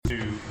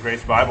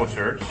Grace Bible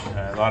Church.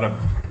 A lot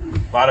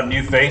of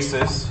new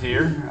faces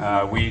here.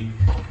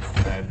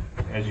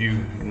 As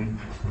you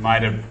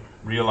might have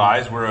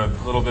realized, we're a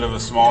little bit of a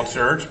small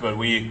church, but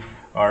we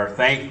are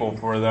thankful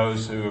for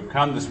those who have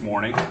come this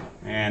morning,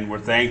 and we're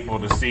thankful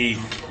to see,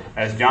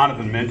 as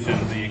Jonathan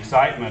mentioned, the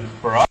excitement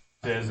for us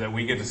is that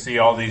we get to see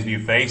all these new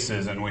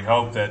faces, and we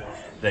hope that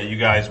you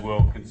guys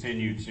will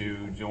continue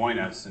to join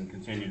us and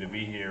continue to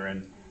be here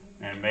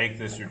and make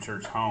this your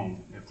church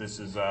home.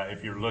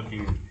 If you're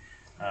looking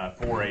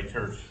for a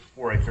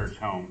church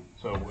home.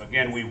 So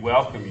again, we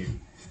welcome you.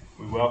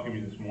 We welcome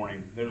you this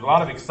morning. There's a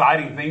lot of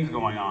exciting things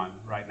going on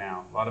right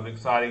now. A lot of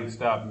exciting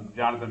stuff.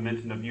 Jonathan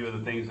mentioned a few of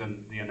the things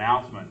in the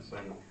announcements,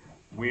 and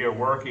we are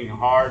working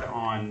hard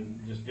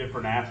on just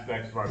different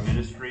aspects of our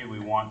ministry. We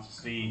want to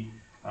see.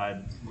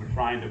 We're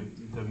trying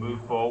to move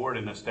forward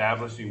in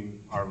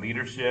establishing our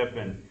leadership,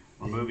 and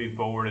we're moving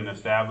forward in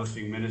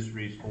establishing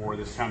ministries for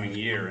this coming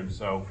year. And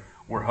so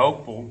we're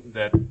hopeful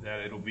that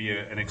it'll be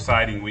an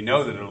exciting. We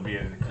know that it'll be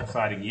an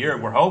exciting year,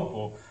 and we're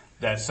hopeful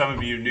that some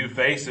of you new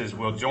faces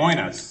will join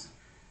us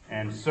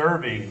and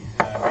serving,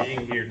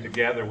 being here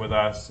together with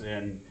us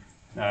and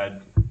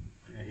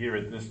here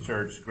at this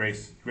church,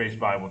 Grace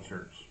Bible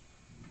Church.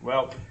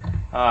 Well.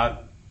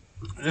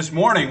 This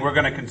morning we're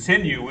going to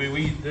continue.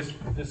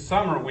 This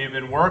summer we've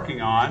been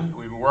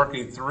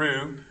working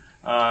through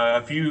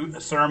a few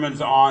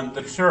sermons on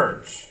the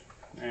church,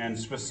 and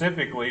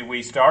specifically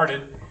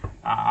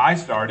I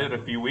started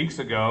a few weeks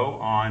ago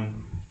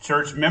on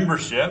church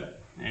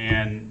membership,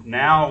 and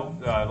now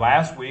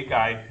last week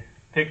I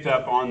picked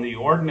up on the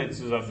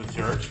ordinances of the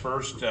church.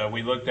 First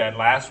we looked at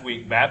last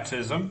week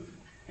baptism,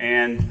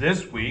 and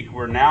this week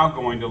we're now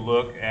going to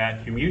look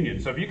at communion.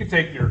 So if you could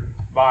take your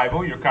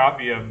Bible, your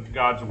copy of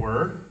God's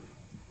Word,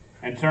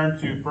 and turn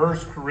to 1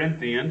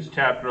 Corinthians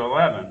chapter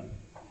 11.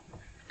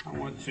 I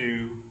want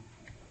to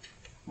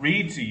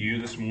read to you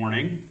this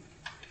morning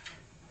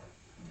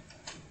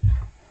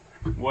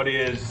what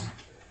is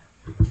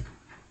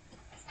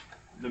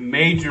the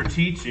major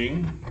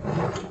teaching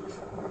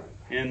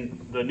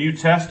in the New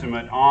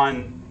Testament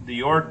on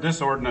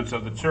this ordinance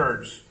of the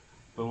church,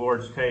 the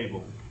Lord's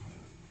table.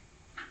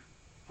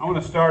 I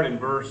want to start in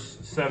verse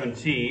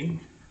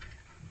 17.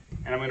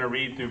 And I'm going to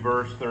read through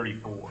verse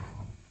 34.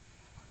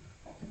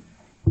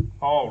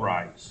 Paul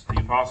writes,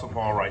 the Apostle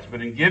Paul writes,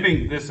 "But in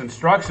giving this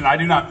instruction, I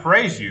do not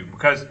praise you,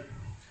 because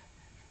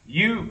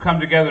you come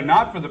together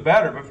not for the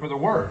better, but for the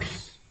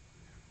worse.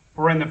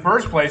 For in the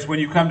first place, when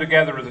you come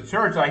together as a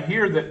church, I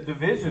hear that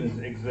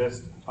divisions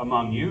exist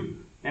among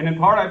you, and in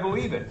part I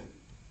believe it.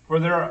 For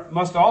there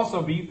must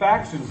also be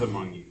factions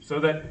among you,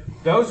 so that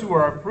those who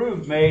are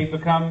approved may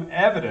become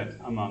evident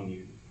among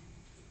you.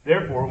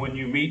 Therefore, when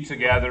you meet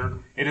together,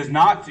 it is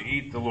not to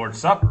eat the Lord's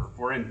Supper,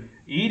 for in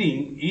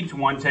eating, each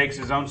one takes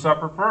his own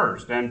supper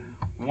first, and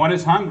one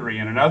is hungry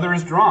and another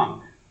is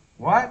drunk.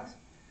 What?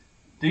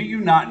 Do you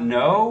not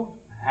know?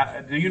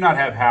 Do you not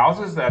have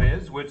houses, that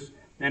is,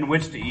 in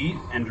which to eat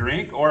and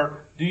drink?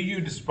 Or do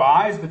you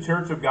despise the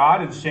church of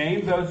God and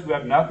shame those who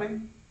have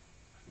nothing?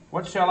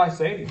 What shall I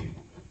say to you?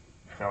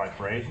 Shall I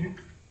praise you?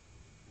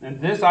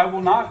 And this I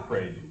will not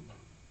praise you.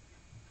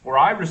 For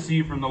I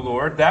received from the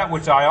Lord that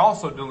which I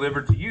also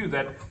delivered to you,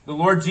 that the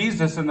Lord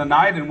Jesus, in the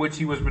night in which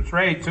he was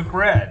betrayed, took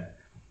bread.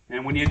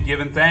 And when he had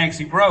given thanks,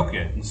 he broke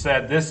it and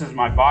said, 'This is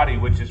my body,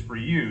 which is for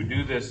you.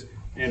 Do this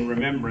in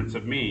remembrance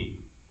of me.'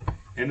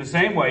 In the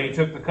same way, he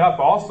took the cup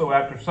also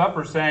after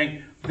supper,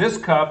 saying, 'This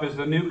cup is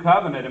the new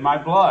covenant in my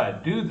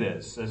blood. Do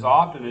this as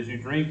often as you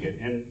drink it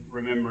in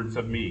remembrance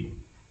of me.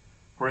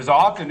 For as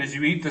often as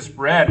you eat this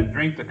bread and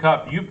drink the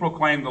cup, you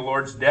proclaim the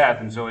Lord's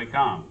death until he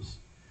comes.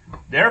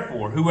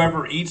 Therefore,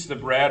 whoever eats the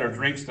bread or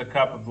drinks the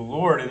cup of the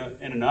Lord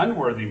in an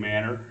unworthy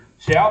manner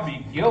shall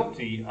be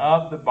guilty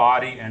of the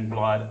body and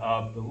blood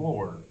of the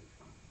Lord.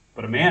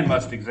 But a man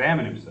must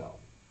examine himself.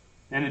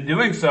 And in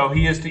doing so,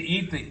 he is to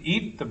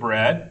eat the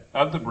bread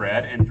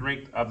and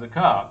drink of the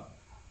cup.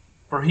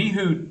 For he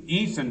who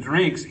eats and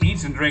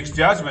drinks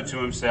judgment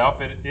to himself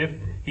if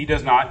he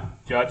does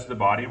not judge the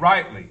body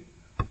rightly.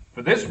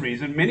 For this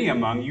reason, many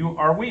among you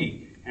are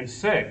weak and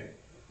sick,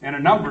 and a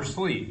number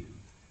sleep.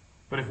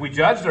 But if we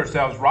judged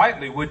ourselves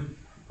rightly,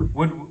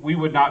 we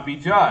would not be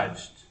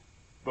judged.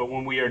 But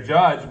when we are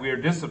judged, we are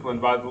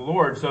disciplined by the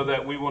Lord, so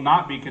that we will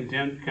not be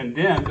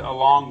condemned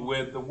along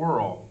with the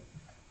world.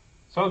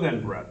 So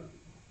then, brethren,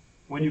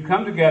 when you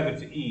come together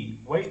to eat,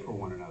 wait for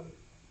one another.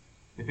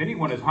 If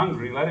anyone is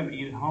hungry, let him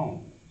eat at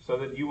home, so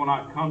that you will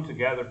not come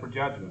together for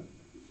judgment.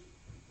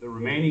 The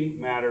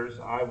remaining matters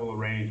I will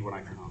arrange when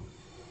I come."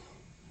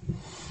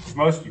 As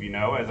most of you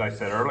know, as I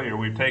said earlier,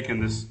 we've taken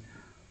this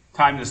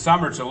time this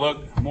summer to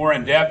look more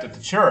in depth at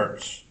the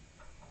church.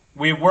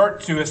 We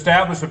worked to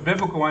establish a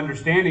biblical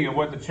understanding of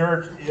what the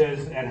church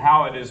is and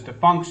how it is to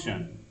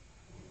function.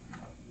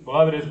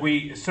 Beloved, as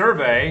we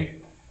survey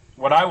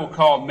what I will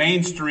call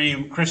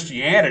mainstream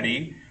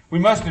Christianity, we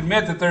must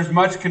admit that there's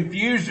much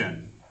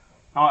confusion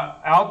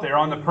out there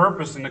on the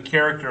purpose and the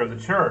character of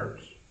the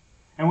church.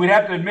 And we'd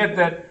have to admit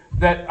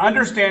that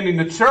understanding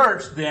the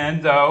church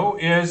then, though,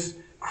 is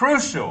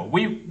crucial.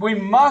 We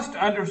must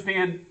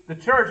understand the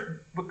church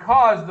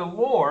because the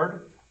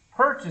Lord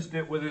purchased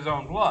it with his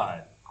own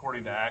blood,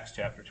 according to Acts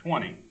chapter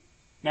 20.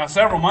 Now,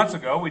 several months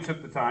ago, we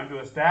took the time to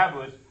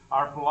establish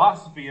our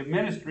philosophy of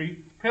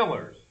ministry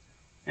pillars.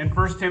 In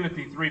 1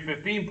 Timothy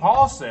 3:15,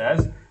 Paul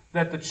says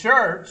that the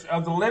church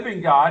of the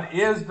living God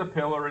is the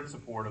pillar and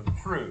support of the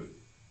truth.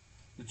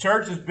 The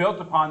church is built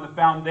upon the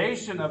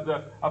foundation of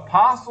the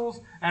apostles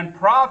and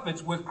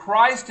prophets, with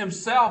Christ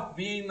himself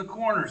being the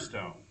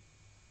cornerstone.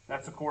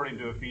 That's according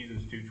to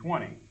Ephesians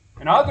 2:20.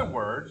 In other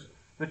words,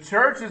 the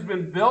church has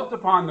been built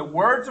upon the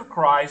words of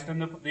Christ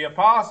and the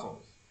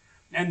apostles.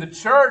 And the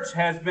church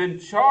has been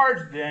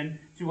charged then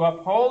to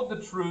uphold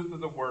the truth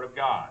of the Word of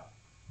God.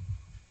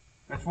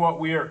 That's what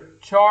we are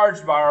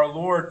charged by our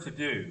Lord to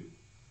do.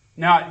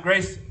 Now, at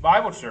Grace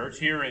Bible Church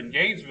here in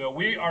Gainesville,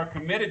 we are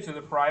committed to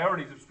the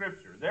priorities of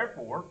Scripture.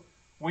 Therefore,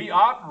 we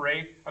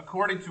operate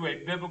according to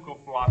a biblical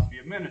philosophy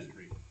of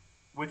ministry,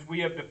 which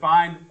we have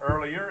defined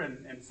earlier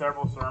in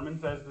several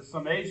sermons as the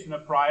summation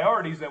of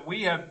priorities that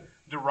we have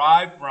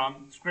derived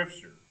from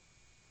Scripture.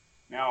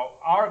 Now,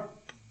 our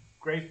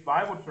Grace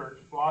Bible Church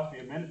philosophy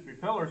of ministry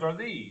pillars are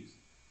these.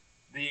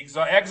 The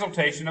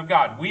exaltation of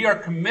God. We are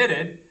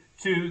committed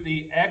to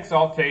the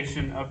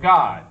exaltation of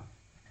God.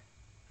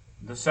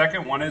 The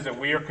second one is that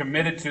we are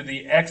committed to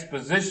the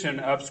exposition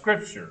of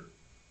Scripture.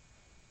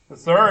 The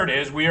third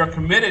is we are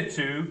committed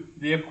to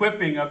the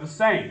equipping of the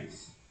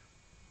saints.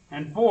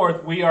 And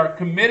fourth, we are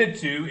committed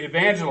to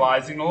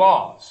evangelizing the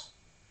lost.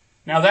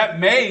 Now that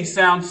may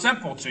sound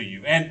simple to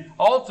you, and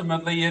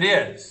ultimately it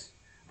is.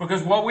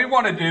 Because what we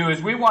want to do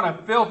is we want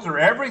to filter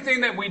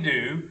everything that we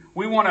do.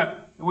 We want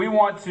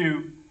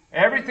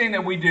everything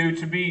that we do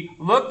to be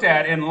looked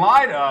at in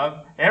light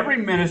of every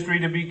ministry,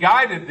 to be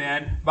guided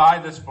then by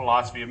this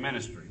philosophy of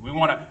ministry. We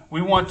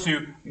want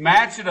to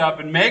match it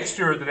up and make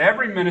sure that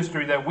every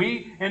ministry that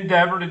we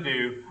endeavor to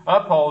do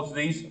upholds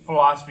these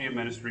philosophy of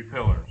ministry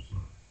pillars.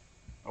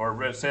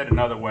 Or said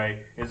another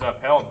way, is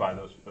upheld by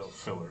those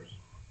pillars.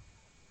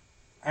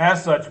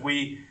 As such,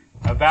 we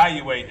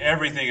evaluate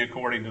everything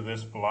according to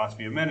this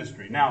philosophy of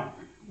ministry. Now,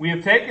 we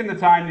have taken the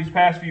time these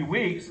past few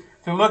weeks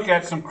to look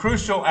at some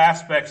crucial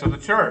aspects of the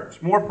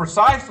church. More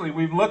precisely,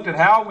 we've looked at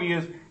how we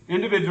as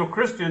individual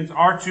Christians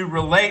are to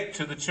relate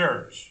to the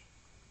church.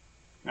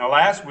 Now,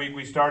 last week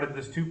we started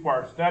this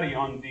two-part study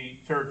on the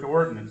church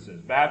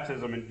ordinances,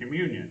 baptism and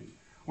communion.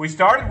 We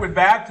started with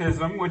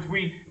baptism, which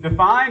we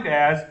defined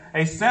as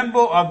a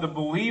symbol of the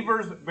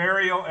believer's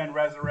burial and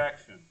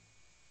resurrection.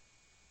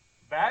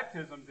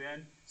 Baptism,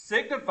 then,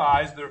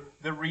 signifies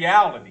the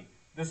reality,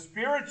 the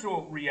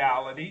spiritual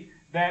reality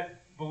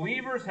that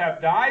believers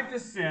have died to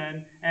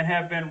sin and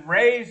have been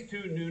raised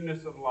to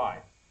newness of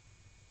life.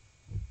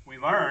 We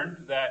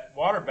learned that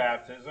water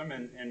baptism,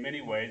 in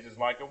many ways, is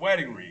like a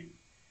wedding ring.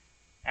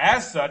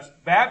 As such,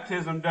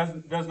 baptism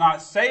does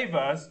not save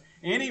us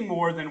any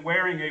more than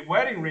wearing a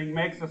wedding ring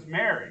makes us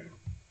married.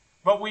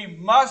 But we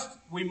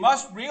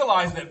must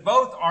realize that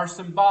both are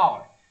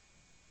symbolic.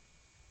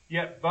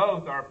 Yet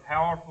both are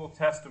powerful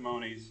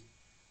testimonies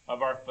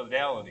of our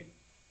fidelity.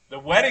 The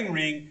wedding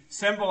ring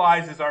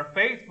symbolizes our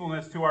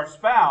faithfulness to our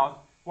spouse,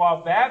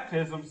 while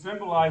baptism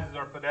symbolizes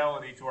our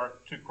fidelity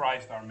to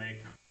Christ our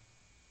Maker.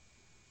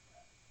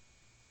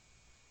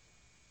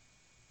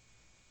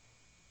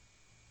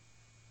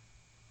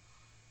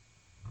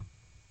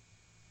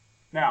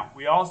 Now,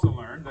 we also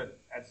learned that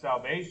at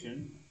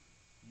salvation,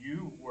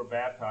 you were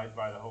baptized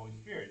by the Holy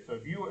Spirit. So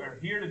if you are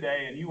here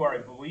today and you are a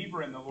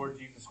believer in the Lord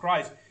Jesus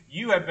Christ,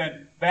 you have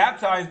been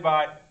baptized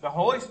by the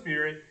Holy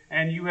Spirit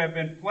and you have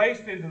been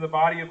placed into the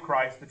body of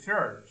Christ, the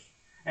church.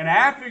 And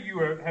after you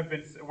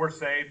were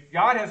saved,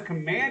 God has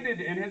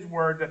commanded in His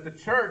Word that the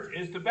church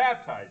is to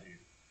baptize you.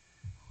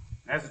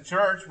 As a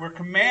church, we're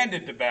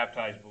commanded to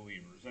baptize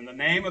believers in the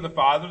name of the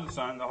Father, the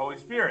Son, and the Holy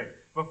Spirit.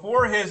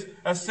 Before His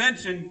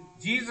ascension,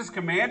 Jesus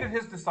commanded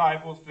His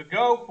disciples to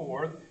go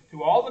forth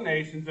to all the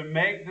nations and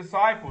make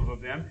disciples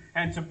of them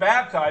and to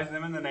baptize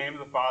them in the name of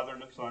the Father,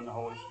 and the Son, and the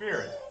Holy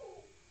Spirit.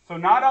 So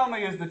not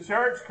only is the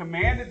church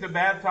commanded to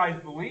baptize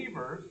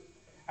believers,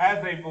 as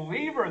a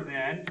believer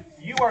then,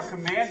 you are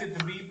commanded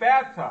to be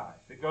baptized.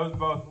 It goes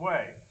both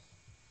ways.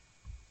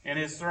 In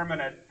his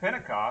sermon at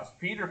Pentecost,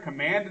 Peter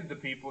commanded the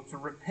people to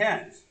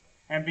repent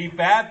and be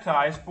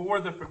baptized for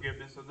the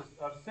forgiveness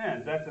of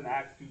sins. That's in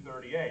Acts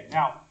 2:38.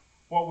 Now,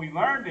 what we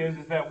learned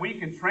is that we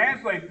can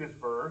translate this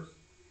verse,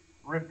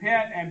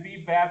 repent and be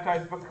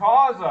baptized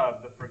because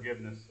of the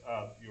forgiveness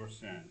of your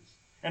sins.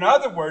 In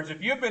other words,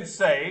 if you've been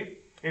saved,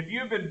 if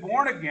you've been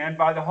born again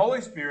by the Holy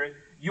Spirit,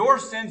 your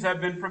sins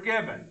have been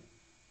forgiven.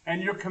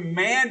 And you're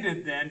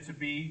commanded then to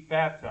be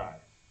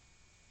baptized.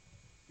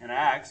 In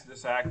Acts,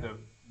 this act of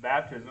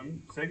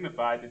baptism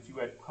signified that you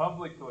had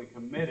publicly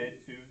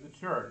committed to the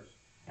church.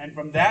 And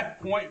from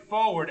that point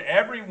forward,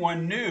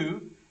 everyone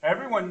knew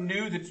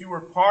that you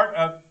were part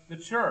of the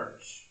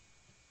church.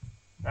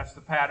 That's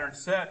the pattern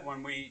set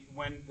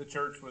when the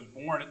church was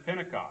born at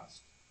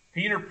Pentecost.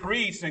 Peter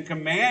preached and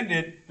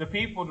commanded the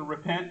people to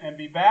repent and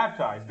be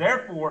baptized.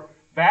 Therefore,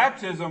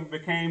 Baptism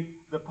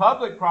became the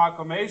public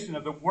proclamation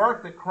of the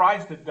work that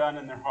Christ had done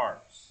in their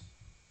hearts.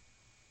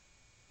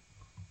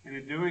 And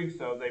in doing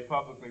so, they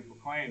publicly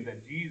proclaimed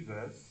that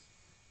Jesus,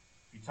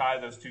 if you tie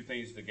those two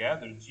things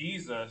together,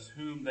 Jesus,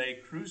 whom they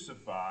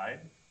crucified,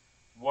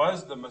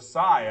 was the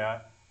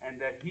Messiah, and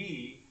that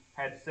he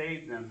had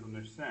saved them from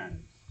their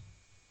sins.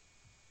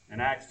 In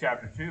Acts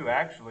chapter 2,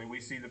 actually, we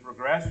see the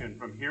progression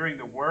from hearing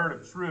the word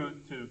of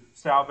truth to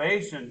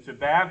salvation to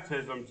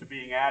baptism to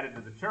being added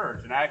to the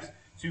church. In Acts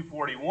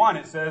 2:41,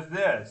 it says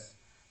this,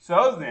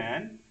 "So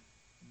then,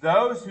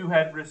 those who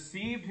had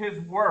received his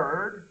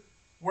word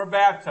were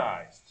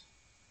baptized.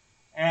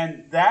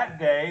 And that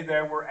day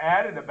there were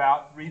added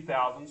about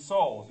 3,000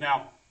 souls."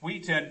 Now,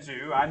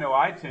 I know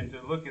I tend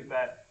to look at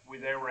that,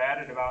 there were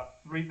added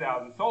about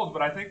 3,000 souls,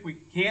 but I think we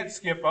can't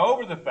skip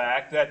over the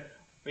fact that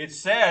it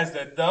says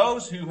that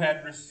those who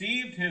had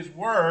received his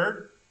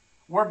word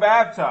were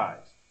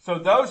baptized. So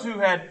those who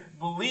had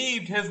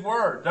believed his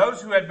word,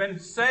 those who had been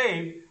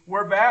saved,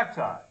 were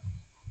baptized.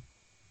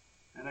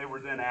 And they were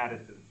then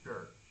added to the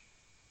church.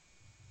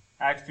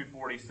 Acts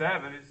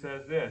 2:47, it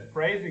says this,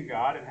 "Praising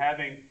God and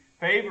having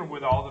favor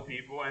with all the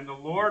people, and the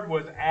Lord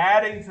was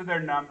adding to their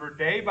number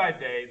day by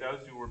day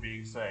those who were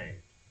being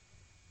saved."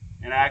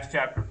 In Acts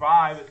chapter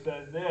 5, it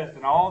says this,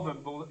 and all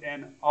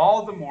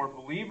the more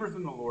believers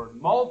in the Lord,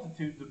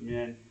 multitudes of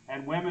men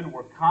and women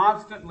were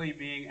constantly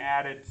being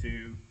added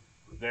to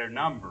their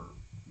number.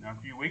 Now,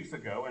 a few weeks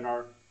ago, in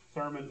our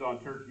sermons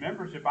on church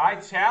membership, I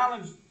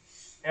challenged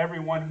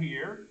everyone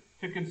here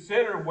to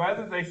consider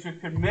whether they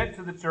should commit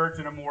to the church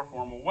in a more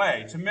formal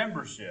way, to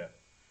membership.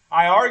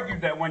 I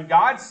argued that when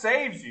God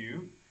saves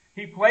you,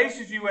 he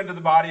places you into the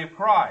body of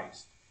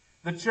Christ.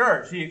 The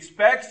church, he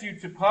expects you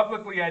to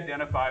publicly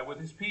identify with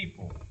his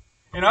people.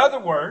 In other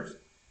words,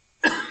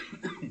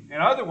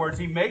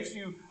 he makes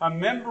you a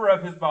member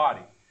of his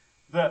body,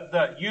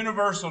 the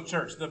universal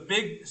church, the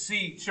big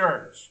C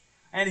church.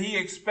 And he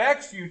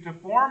expects you to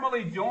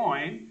formally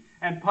join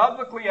and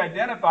publicly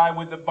identify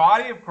with the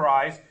body of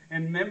Christ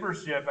in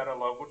membership at a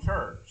local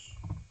church.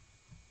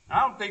 I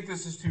don't think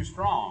this is too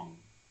strong.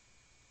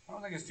 I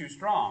don't think it's too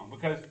strong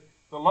because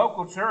the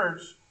local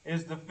church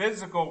is the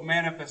physical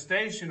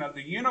manifestation of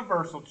the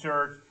universal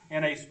church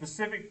in a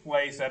specific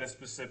place at a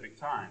specific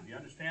time. You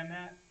understand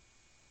that?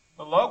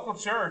 The local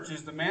church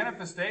is the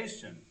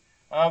manifestation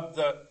of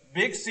the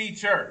big C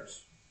church,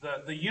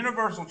 the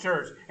universal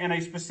church, in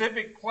a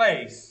specific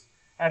place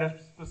at a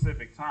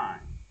specific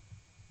time.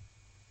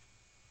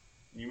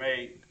 You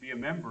may be a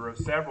member of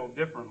several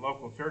different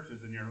local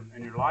churches in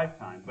your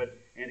lifetime, but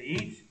in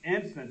each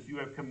instance you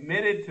have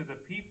committed to the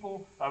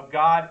people of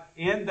God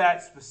in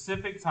that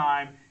specific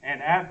time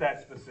and at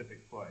that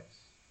specific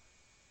place.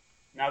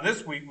 Now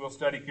this week we'll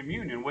study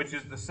communion, which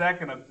is the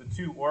second of the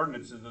two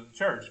ordinances of the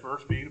church,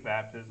 first being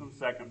baptism,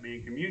 second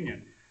being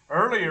communion.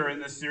 Earlier in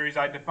this series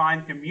I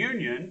defined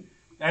communion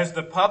as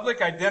the public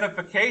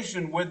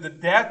identification with the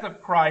death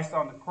of Christ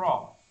on the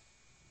cross.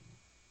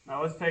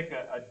 Now let's take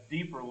a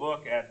deeper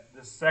look at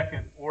the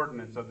second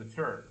ordinance of the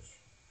church.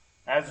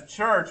 As a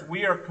church,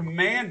 we are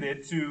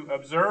commanded to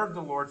observe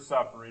the Lord's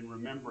Supper in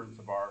remembrance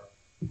of our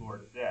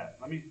Lord's death.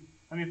 Let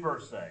me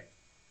first say,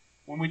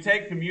 when we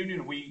take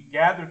communion, we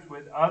gather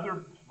with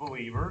other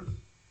believers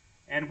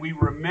and we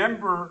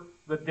remember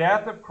the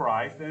death of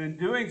Christ, and in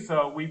doing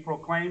so, we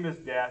proclaim his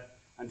death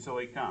until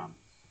he comes.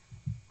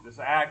 This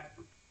act,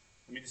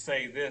 let me just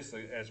say this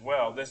as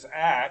well, this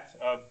act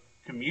of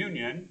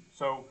communion,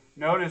 so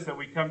notice that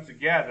we come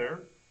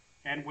together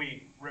and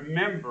we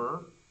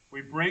remember,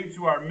 we bring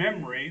to our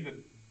memory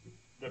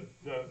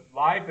the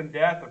life and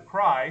death of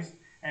Christ,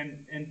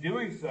 and in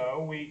doing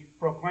so, we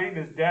proclaim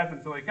his death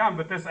until he comes.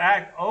 But this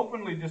act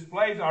openly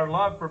displays our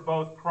love for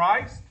both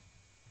Christ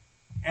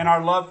and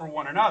our love for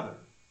one another.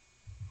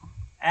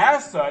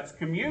 As such,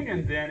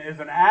 communion then is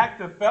an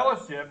act of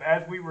fellowship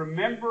as we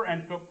remember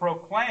and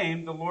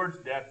proclaim the Lord's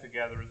death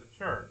together as a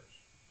church.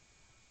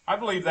 I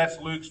believe that's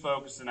Luke's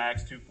focus in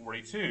Acts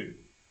 2:42.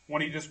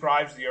 When he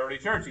describes the early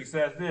church, he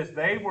says this,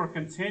 "They were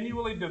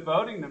continually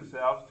devoting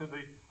themselves to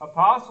the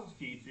apostles'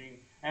 teaching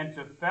and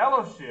to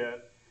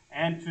fellowship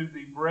and to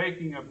the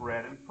breaking of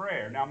bread and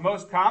prayer." Now,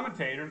 most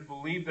commentators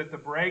believe that the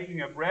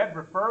breaking of bread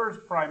refers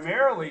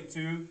primarily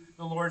to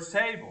the Lord's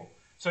table.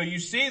 So you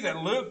see that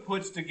Luke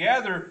puts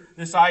together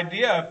this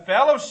idea of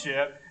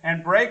fellowship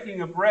and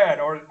breaking of bread,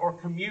 or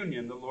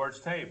communion, the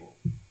Lord's table.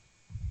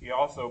 He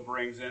also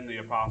brings in the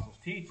apostles'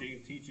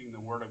 teaching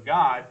the Word of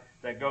God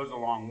that goes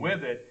along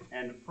with it,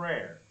 and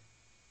prayer.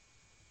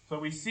 So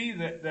we see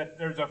that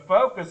there's a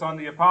focus on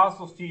the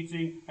apostles'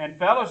 teaching and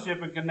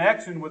fellowship in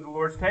connection with the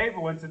Lord's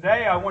table. And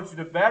today I want you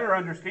to better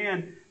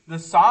understand the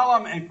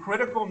solemn and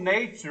critical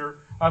nature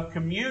of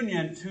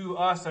communion to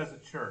us as a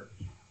church.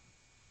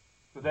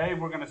 Today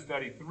we're going to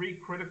study three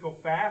critical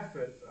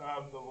facets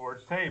of the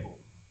Lord's table.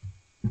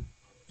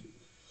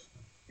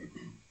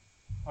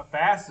 A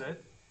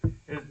facet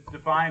is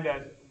defined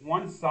as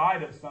one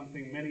side of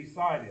something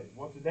many-sided.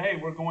 Well, today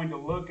we're going to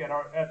look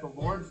at the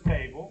Lord's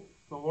table,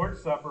 the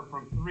Lord's Supper,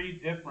 from three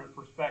different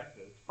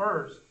perspectives.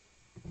 First,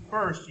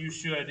 First, you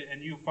should,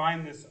 and you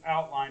find this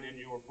outline in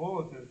your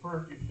bulletin,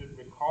 first you should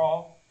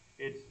recall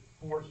its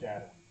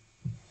foreshadowing.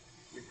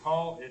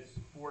 Recall its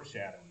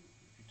foreshadowing.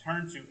 If you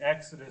turn to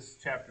Exodus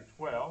chapter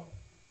 12,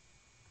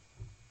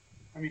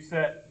 let me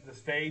set the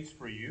stage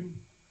for you.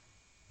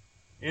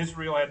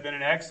 Israel had been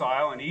in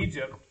exile in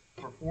Egypt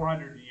for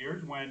 400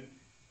 years when,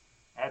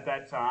 at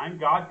that time,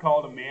 God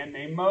called a man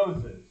named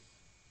Moses,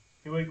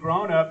 who had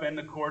grown up in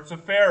the courts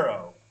of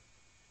Pharaoh.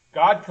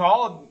 God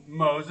called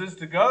Moses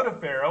to go to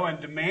Pharaoh and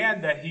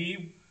demand that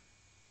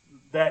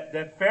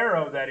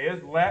Pharaoh, that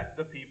is, let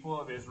the people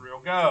of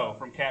Israel go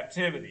from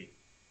captivity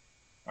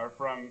or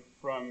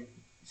from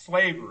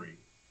slavery.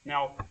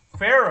 Now,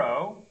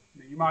 Pharaoh,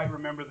 you might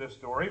remember this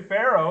story,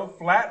 Pharaoh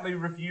flatly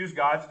refused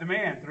God's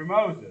demand through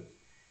Moses.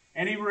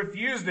 And he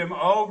refused him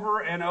over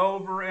and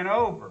over and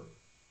over.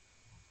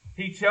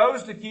 He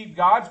chose to keep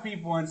God's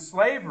people in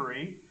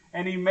slavery,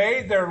 and he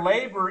made their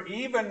labor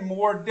even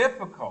more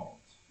difficult.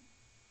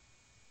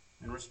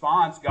 In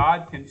response,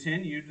 God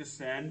continued to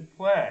send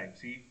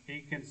plagues. He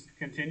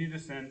continued to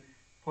send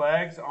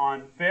plagues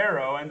on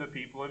Pharaoh and the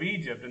people of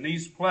Egypt. And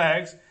these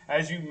plagues,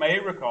 as you may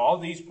recall,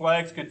 these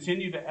plagues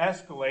continued to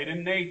escalate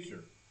in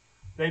nature.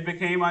 They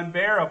became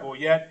unbearable,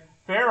 yet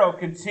Pharaoh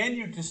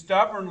continued to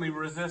stubbornly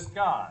resist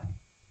God.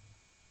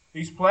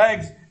 These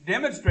plagues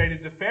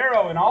demonstrated to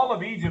Pharaoh and all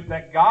of Egypt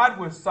that God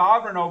was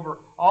sovereign over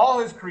all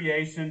his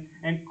creation,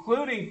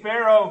 including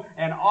Pharaoh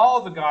and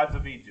all the gods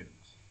of Egypt.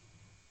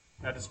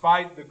 Now,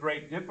 despite the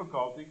great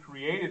difficulty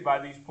created by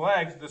these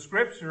plagues, the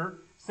Scripture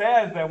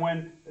says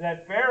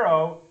that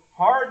Pharaoh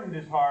hardened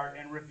his heart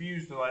and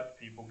refused to let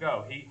the people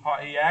go.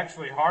 He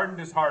actually hardened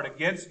his heart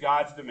against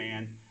God's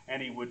demand,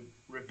 and he would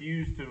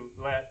refuse to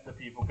let the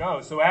people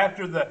go. So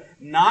after the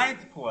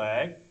 9th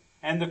plague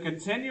and the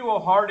continual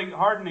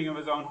hardening of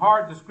his own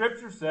heart, the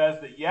Scripture says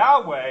that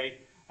Yahweh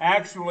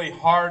actually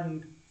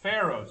hardened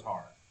Pharaoh's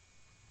heart.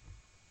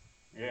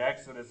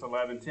 Exodus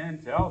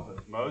 11:10 tells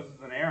us, Moses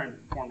and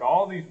Aaron performed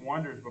all these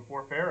wonders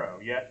before Pharaoh,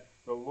 yet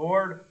the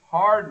Lord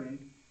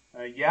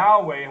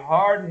Yahweh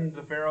hardened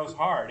the Pharaoh's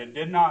heart and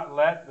did not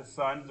let the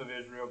sons of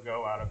Israel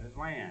go out of his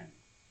land.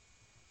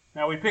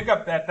 Now we pick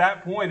up at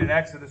that point in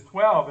Exodus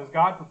 12 as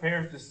God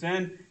prepares to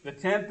send the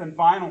 10th and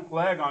final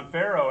plague on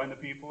Pharaoh and the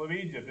people of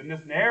Egypt. In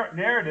this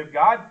narrative,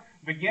 God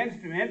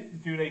begins to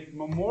institute a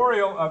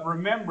memorial of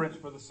remembrance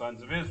for the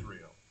sons of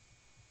Israel.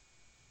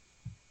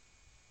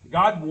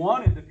 God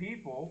wanted the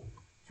people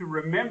to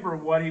remember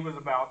what he was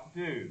about to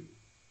do.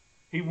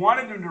 He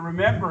wanted them to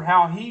remember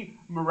how he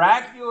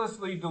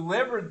miraculously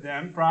delivered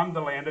them from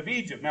the land of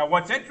Egypt. Now,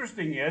 what's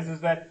interesting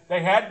is that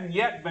they hadn't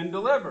yet been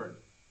delivered.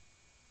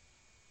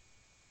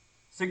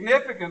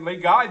 Significantly,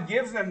 God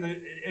gives them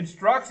the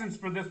instructions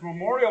for this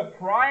memorial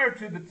prior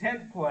to the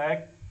 10th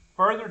plague,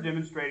 further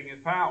demonstrating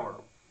his power.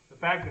 The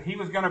fact that he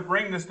was going to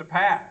bring this to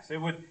pass.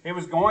 It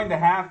was going to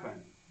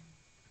happen.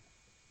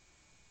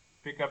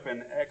 Pick up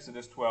in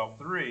Exodus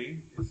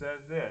 12:3, it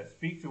says this,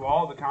 "Speak to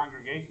all the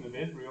congregation of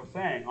Israel,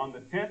 saying, on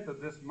the 10th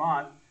of this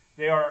month,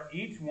 they are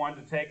each one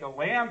to take a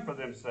lamb for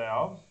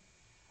themselves,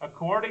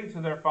 according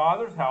to their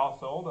father's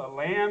household, a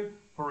lamb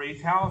for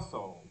each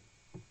household."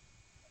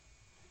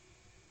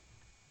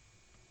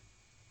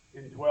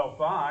 In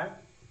 12:5,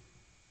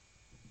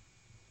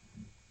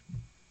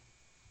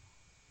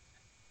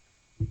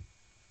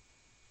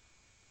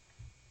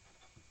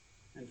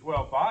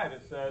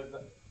 it says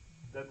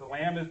that the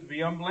lamb is to be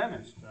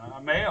unblemished,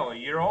 a male, a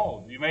year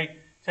old. You may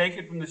take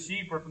it from the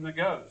sheep or from the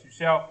goats. You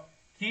shall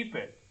keep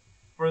it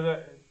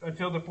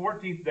until the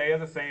 14th day of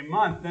the same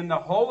month. Then the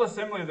whole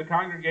assembly of the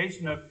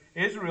congregation of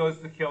Israel is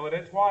to kill it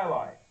at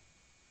twilight.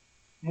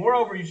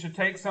 Moreover, you should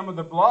take some of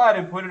the blood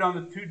and put it on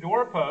the 2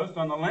 doorposts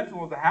on the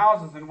lintel of the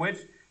houses in which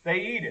they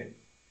eat it.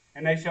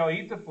 And they shall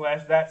eat the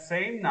flesh that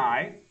same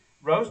night,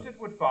 roasted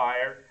with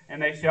fire,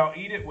 and they shall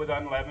eat it with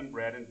unleavened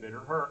bread and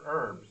bitter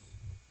herbs.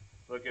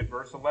 Look at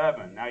verse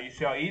 11. Now you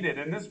shall eat it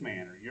in this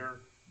manner. Your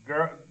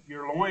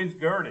loins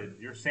girded,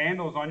 your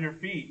sandals on your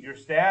feet, your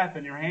staff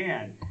in your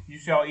hand. You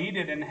shall eat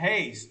it in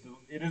haste.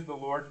 It is the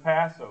Lord's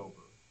Passover.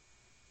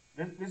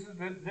 Then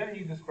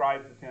he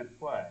describes the 10th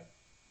plague.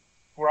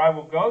 "For I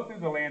will go through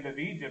the land of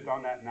Egypt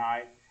on that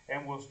night,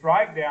 and will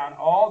strike down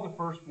all the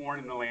firstborn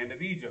in the land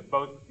of Egypt,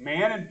 both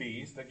man and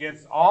beast,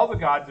 against all the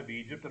gods of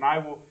Egypt, and I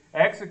will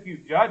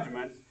execute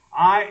judgments.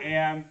 I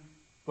am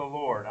the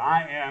Lord.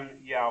 I am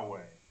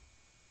Yahweh.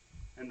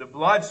 And the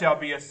blood shall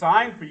be a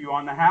sign for you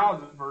on the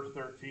houses," verse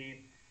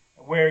 13,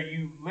 "where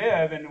you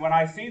live. And when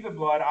I see the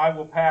blood, I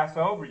will pass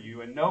over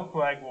you, and no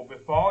plague will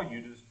befall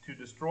you to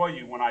destroy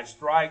you when I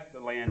strike the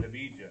land of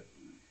Egypt."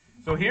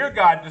 So here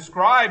God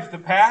describes the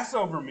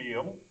Passover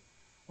meal,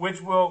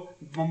 which will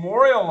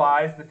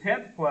memorialize the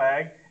 10th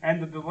plague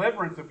and the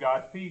deliverance of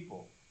God's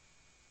people.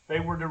 They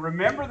were to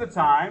remember the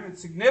time.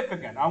 It's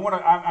significant. I want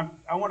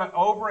to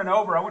over and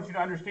over, I want you to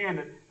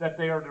understand that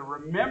they are to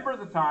remember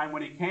the time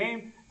when he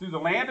came through the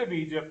land of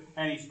Egypt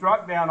and he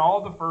struck down all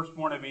the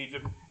firstborn of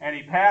Egypt, and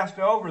he passed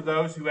over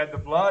those who had the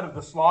blood of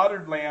the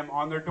slaughtered lamb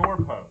on their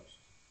doorposts.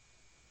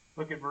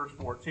 Look at verse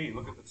 14.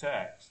 Look at the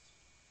text.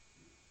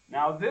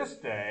 "Now this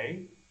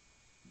day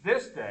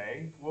this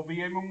day will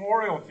be a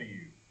memorial to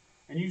you,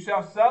 and you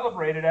shall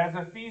celebrate it as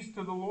a feast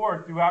to the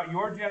Lord throughout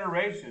your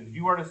generations.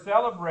 You are to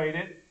celebrate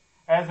it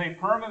as a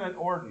permanent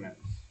ordinance.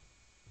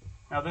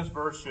 Now this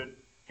verse should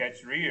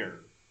catch your ear.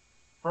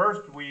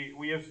 First,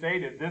 we have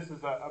stated this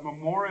is a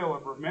memorial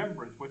of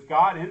remembrance, which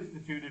God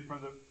instituted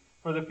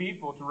for the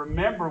people to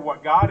remember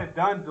what God had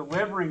done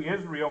delivering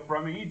Israel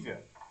from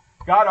Egypt.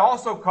 God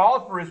also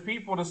called for his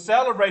people to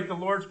celebrate the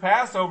Lord's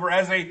Passover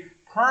as a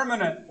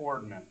permanent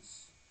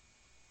ordinance.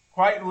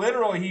 Quite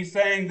literally, he's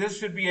saying this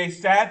should be a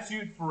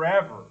statute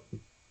forever.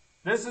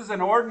 This is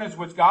an ordinance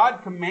which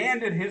God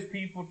commanded his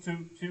people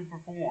to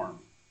perform.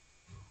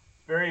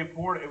 Very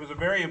important. It was a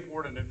very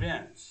important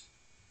event.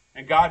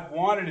 And God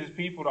wanted his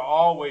people to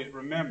always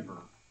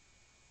remember.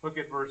 Look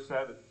at verse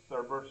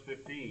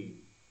 15.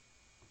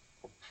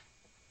 It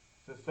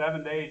says,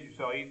 7 days you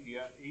shall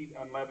eat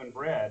unleavened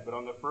bread, but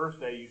on the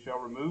first day you shall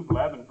remove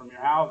leaven from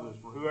your houses.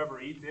 For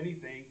whoever eats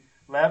anything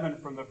leavened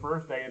from the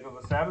first day until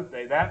the seventh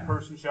day, that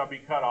person shall be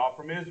cut off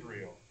from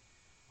Israel.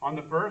 On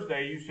the first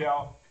day you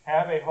shall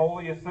have a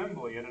holy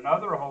assembly, and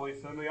another holy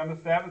assembly on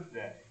the seventh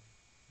day.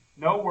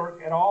 No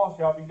work at all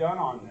shall be done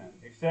on them,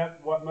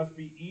 except what must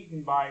be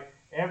eaten by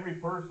every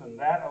person.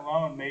 That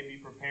alone may be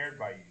prepared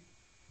by you.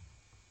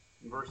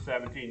 In verse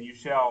 17, you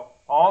shall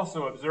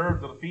also observe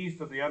the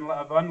feast of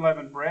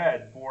unleavened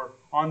bread, for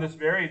on this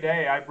very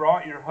day I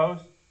brought your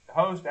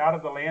host out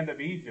of the land of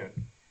Egypt.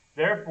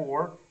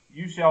 Therefore,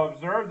 you shall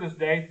observe this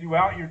day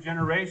throughout your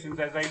generations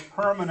as a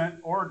permanent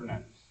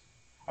ordinance.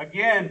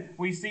 Again,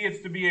 we see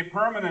it's to be a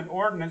permanent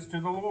ordinance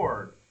to the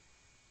Lord.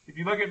 If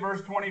you look at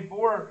verse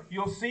 24,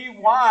 you'll see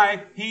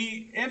why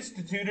he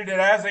instituted it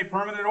as a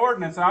permanent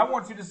ordinance. And I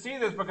want you to see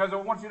this because I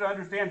want you to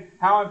understand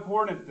how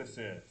important this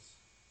is.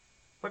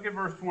 Look at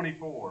verse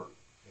 24.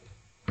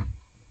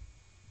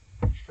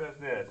 It says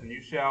this, and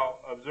you shall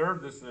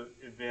observe this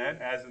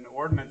event as an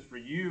ordinance for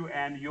you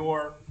and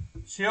your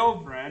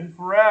children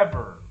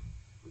forever.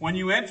 When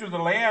you enter the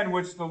land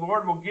which the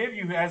Lord will give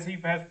you as he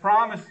has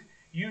promised,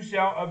 you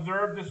shall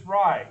observe this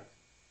rite.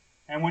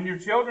 And when your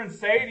children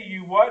say to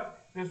you what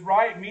this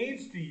rite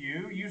means to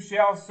you, you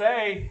shall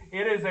say,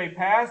 it is a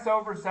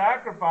Passover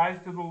sacrifice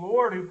to the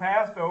Lord who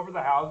passed over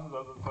the houses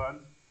of the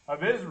sons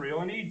of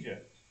Israel in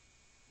Egypt,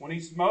 when he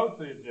smote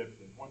the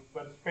Egyptians,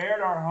 but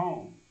spared our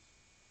homes.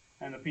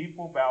 And the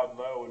people bowed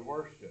low and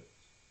worshipped.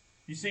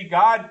 You see,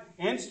 God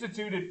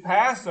instituted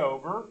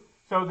Passover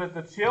so that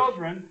the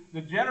children,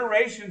 the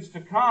generations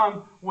to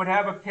come, would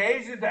have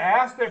occasion to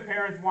ask their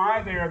parents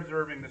why they are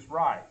observing this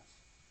rite.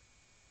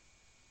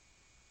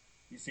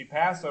 You see,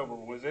 Passover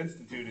was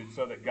instituted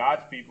so that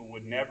God's people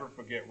would never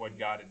forget what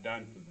God had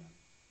done for them.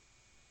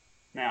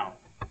 Now,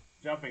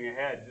 jumping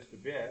ahead just a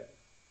bit,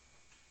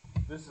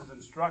 this is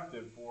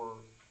instructive for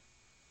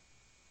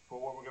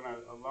what we're going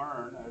to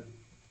learn as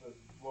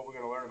what we're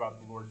going to learn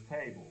about the Lord's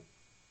table.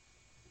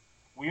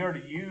 We are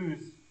to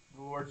use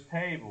the Lord's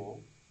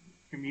table,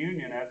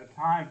 communion, as a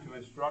time to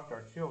instruct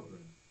our children.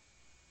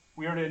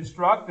 We are to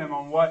instruct them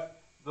on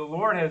what the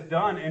Lord has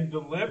done in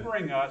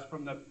delivering us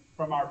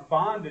from our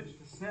bondage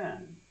to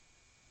sin.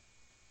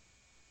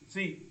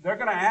 See, they're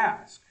going to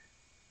ask.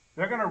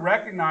 They're going to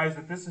recognize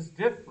that this is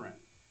different.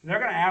 They're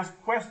going to ask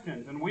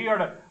questions, and we're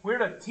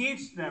to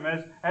teach them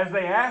as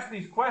they ask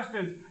these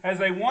questions, as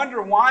they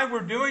wonder why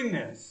we're doing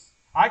this.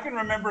 I can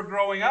remember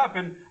growing up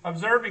and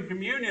observing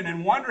communion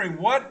and wondering,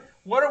 what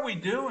are we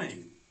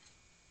doing?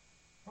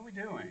 What are we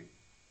doing?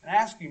 And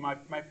asking my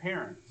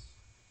parents.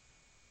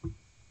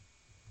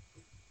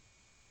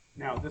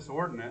 Now, this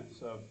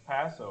ordinance of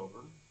Passover,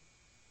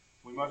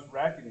 we must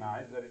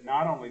recognize that it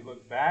not only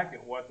looked back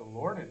at what the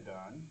Lord had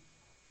done,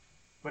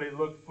 but it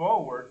looked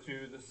forward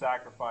to the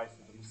sacrifice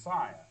of the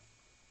Messiah.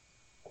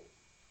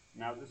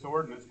 Now, this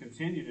ordinance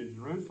continued in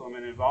Jerusalem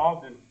and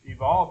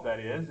evolved, that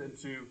is,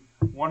 into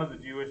one of the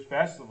Jewish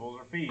festivals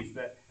or feasts.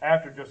 That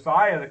after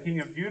Josiah, the king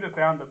of Judah,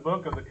 found the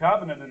book of the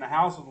covenant in the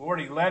house of the Lord,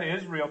 he led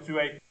Israel to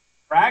a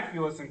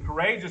miraculous and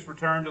courageous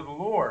return to the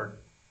Lord.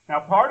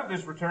 Now, part of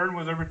this return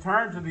was a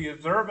return to the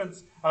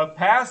observance of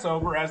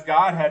Passover as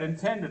God had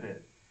intended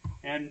it.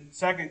 In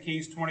 2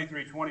 Kings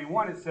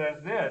 23:21, it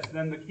says this,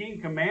 then the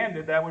king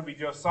commanded, that would be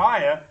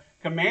Josiah,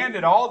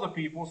 commanded all the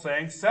people,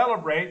 saying,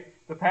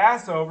 celebrate the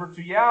Passover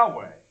to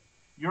Yahweh,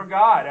 your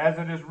God, as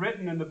it is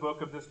written in the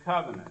book of this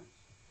covenant.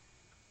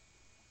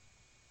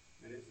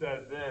 And it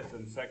says this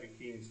in 2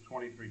 Kings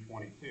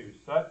 23:22,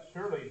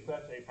 surely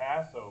such a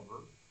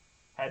Passover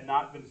had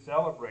not been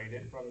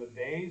celebrated from the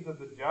days of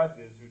the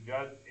judges who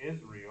judged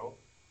Israel,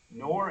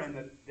 nor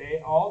in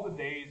all the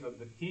days of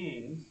the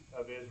kings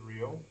of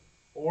Israel,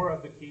 or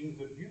of the kings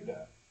of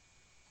Judah.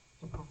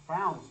 It's a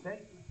profound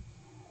statement.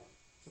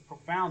 It's a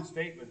profound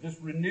statement. This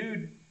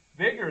renewed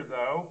vigor,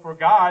 though, for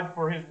God,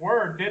 for his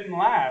word, didn't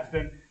last.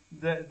 And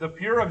the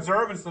pure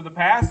observance of the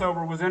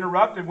Passover was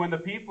interrupted when the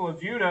people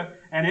of Judah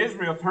and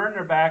Israel turned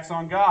their backs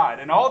on God.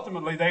 And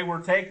ultimately, they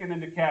were taken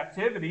into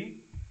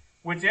captivity,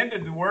 which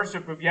ended the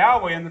worship of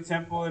Yahweh in the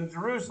temple in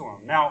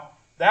Jerusalem. Now,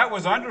 that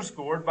was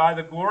underscored by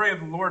the glory of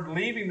the Lord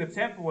leaving the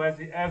temple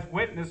as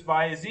witnessed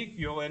by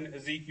Ezekiel in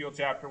Ezekiel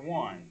chapter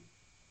 1.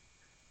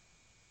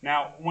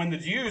 Now, when the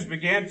Jews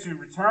began to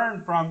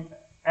return from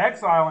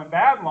exile in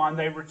Babylon,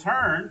 they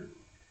returned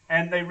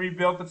and they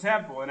rebuilt the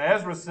temple. In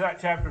Ezra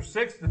chapter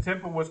 6, the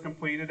temple was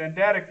completed and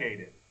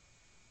dedicated.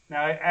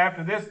 Now,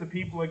 after this, the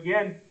people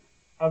again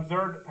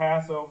observed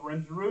Passover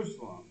in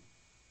Jerusalem.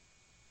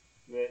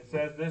 It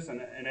says this in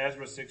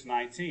Ezra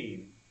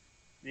 6:19.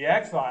 The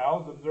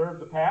exiles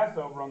observed the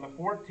Passover on the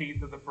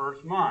 14th of the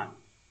first month.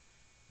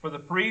 For the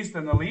priests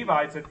and the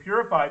Levites had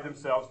purified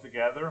themselves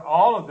together.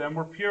 All of them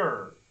were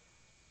pure.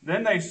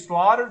 Then they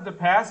slaughtered the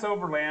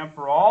Passover lamb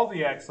for all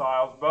the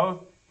exiles,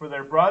 both for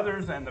their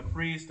brothers and the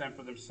priests and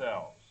for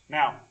themselves.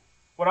 Now,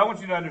 what I want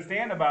you to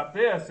understand about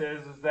this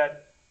is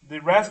that the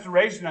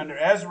restoration under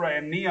Ezra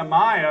and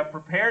Nehemiah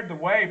prepared the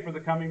way for the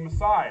coming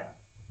Messiah.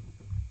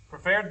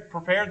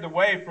 Prepared the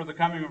way for the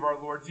coming of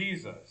our Lord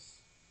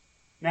Jesus.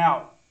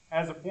 Now,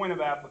 as a point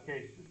of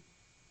application,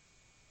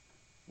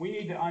 we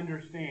need to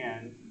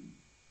understand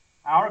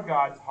our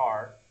God's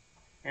heart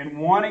in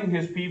wanting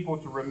His people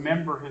to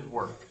remember His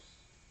works.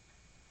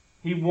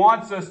 He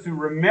wants us to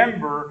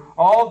remember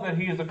all that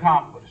He has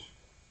accomplished.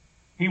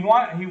 He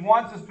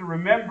wants us to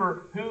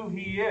remember who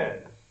He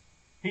is.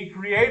 He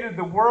created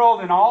the world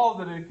and all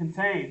that it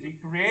contains. He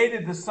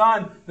created the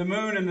sun, the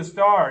moon, and the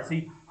stars.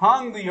 He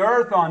hung the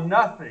earth on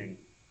nothing.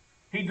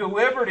 He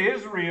delivered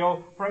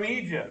Israel from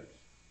Egypt.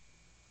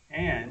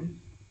 And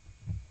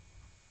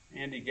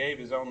He gave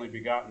His only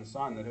begotten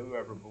Son, that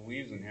whoever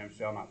believes in Him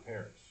shall not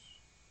perish,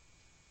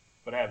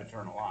 but have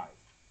eternal life.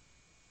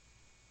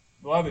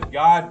 Beloved,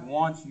 God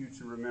wants you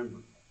to remember.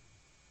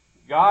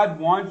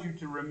 God wants you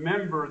to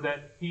remember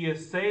that He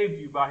has saved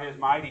you by His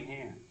mighty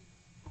hand.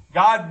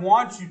 God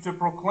wants you to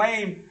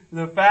proclaim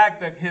the fact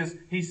that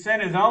He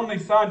sent His only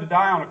Son to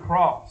die on a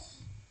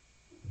cross.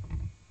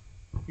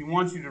 He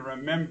wants you to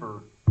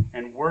remember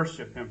and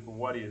worship Him for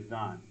what He has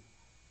done.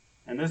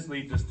 And this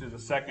leads us to the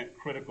second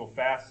critical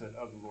facet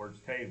of the Lord's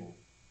table.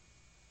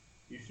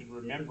 You should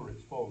remember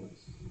its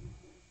fullness.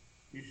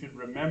 You should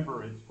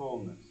remember its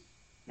fullness.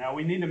 Now,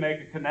 we need to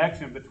make a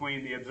connection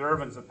between the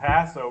observance of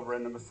Passover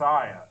and the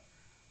Messiah.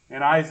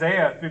 In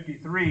Isaiah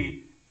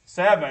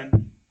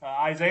 53:7,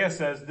 Isaiah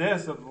says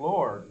this of the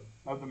Lord,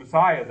 of the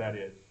Messiah that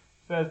is.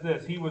 Says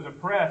this, He was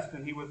oppressed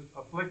and He was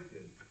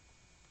afflicted,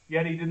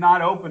 yet He did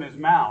not open His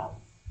mouth.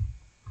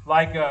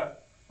 Like a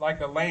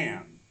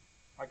lamb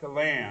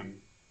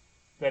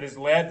that is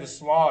led to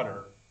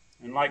slaughter,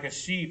 and like a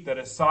sheep that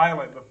is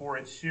silent before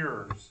its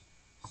shearers,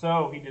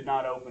 so He did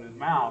not open His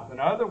mouth. In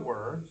other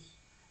words,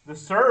 the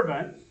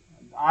servant,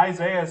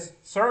 Isaiah's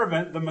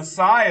servant, the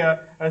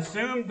Messiah,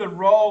 assumed the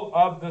role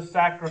of the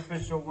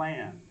sacrificial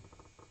lamb.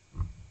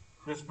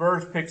 This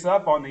verse picks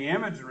up on the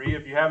imagery,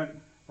 if you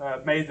haven't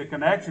made the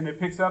connection, it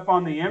picks up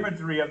on the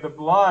imagery of the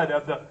blood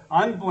of the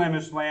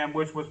unblemished lamb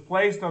which was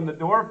placed on the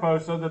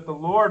doorpost so that the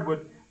Lord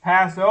would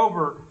pass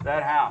over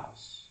that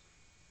house.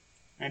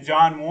 And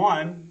John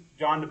 1,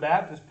 John the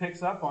Baptist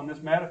picks up on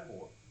this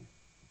metaphor.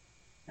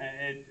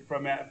 And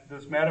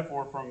this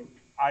metaphor from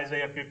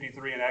Isaiah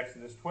 53 and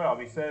Exodus 12.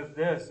 He says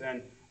this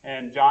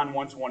in John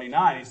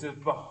 1:29. He says,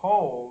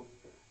 Behold,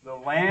 the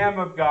Lamb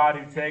of God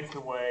who takes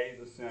away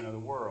the sin of the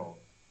world.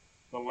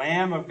 The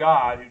Lamb of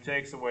God who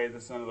takes away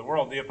the sin of the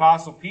world. The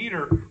Apostle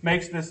Peter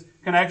makes this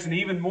connection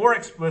even more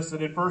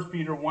explicit in 1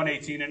 Peter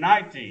 1:18 and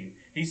 19.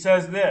 He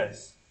says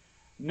this,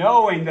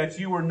 knowing that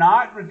you were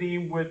not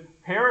redeemed with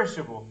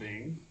perishable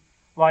things,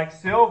 like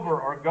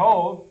silver or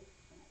gold,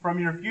 from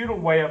your futile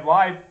way of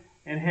life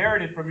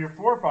inherited from your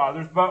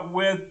forefathers, but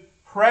with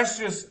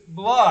precious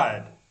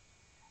blood,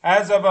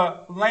 as of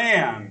a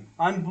lamb,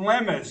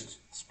 unblemished,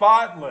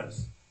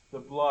 spotless, the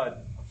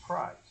blood of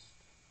Christ.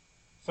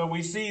 So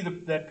we see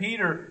that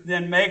Peter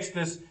then makes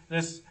this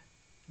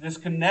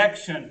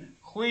connection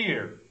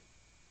clear.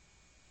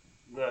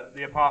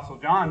 The Apostle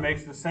John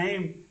makes the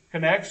same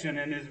connection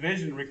in his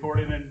vision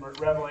recorded in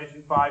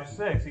Revelation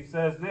 5:6. He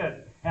says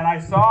this, And I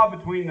saw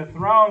between the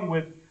throne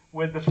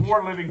with the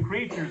four living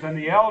creatures and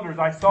the elders,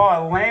 I saw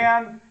a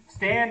lamb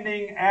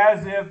standing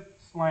as if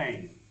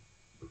slain.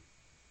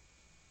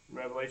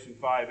 Revelation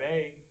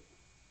 5:8, it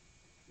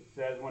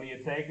says, when he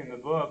had taken the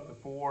book, the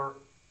four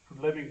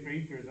living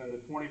creatures and the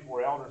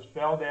 24 elders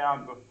fell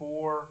down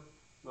before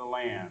the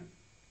Lamb.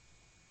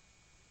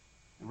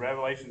 In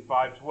Revelation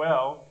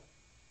 5:12,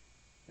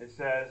 it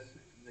says,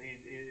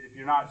 if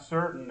you're not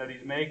certain that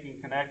he's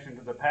making connection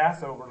to the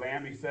Passover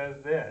lamb, he says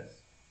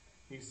this.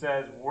 He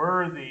says,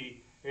 worthy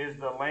is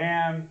the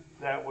Lamb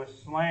that was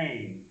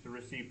slain to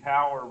receive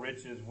power,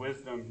 riches,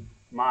 wisdom,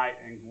 might,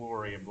 and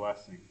glory and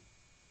blessing.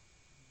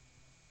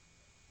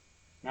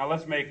 Now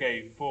let's make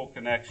a full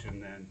connection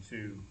then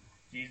to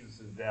Jesus'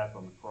 death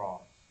on the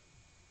cross.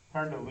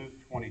 Turn to Luke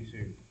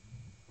 22.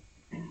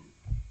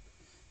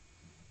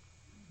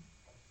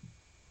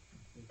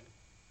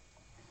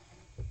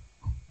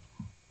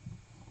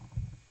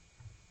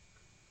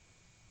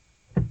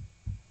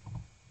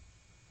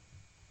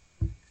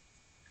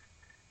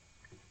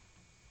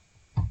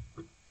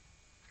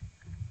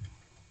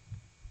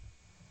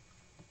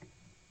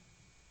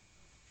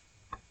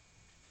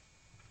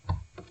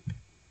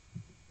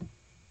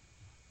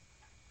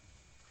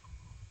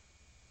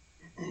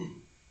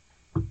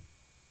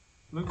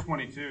 Luke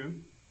 22,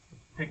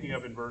 picking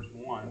up in verse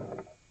 1,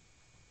 it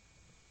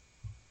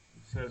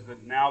says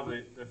that now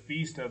the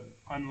feast of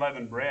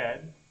unleavened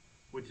bread,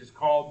 which is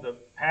called the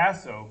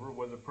Passover,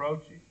 was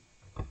approaching.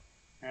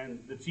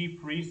 And the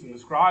chief priests and the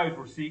scribes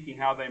were seeking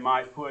how they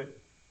might put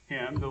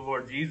him, the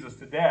Lord Jesus,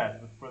 to death,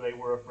 for they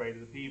were afraid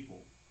of the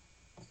people.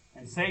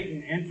 And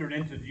Satan entered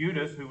into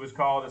Judas, who was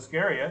called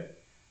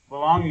Iscariot,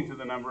 belonging to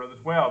the number of the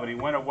 12. And he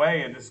went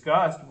away and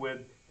discussed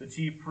with the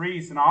chief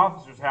priests and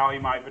officers how he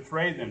might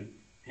betray him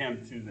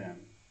to them.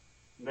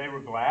 And they were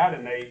glad,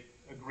 and they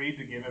agreed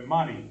to give him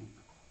money.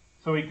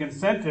 So he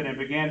consented and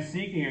began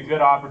seeking a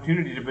good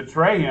opportunity to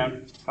betray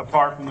him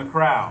apart from the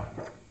crowd.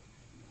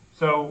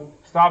 So,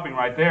 stopping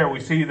right there, we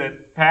see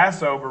that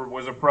Passover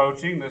was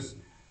approaching, this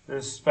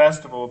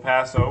festival of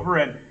Passover,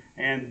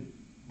 and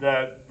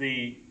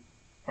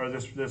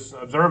this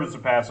observance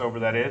of Passover,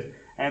 that is,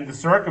 and the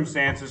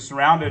circumstances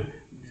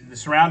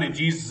surrounding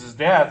Jesus'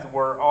 death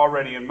were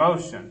already in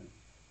motion.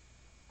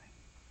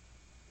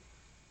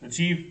 The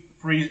chief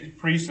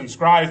priests and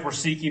scribes were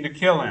seeking to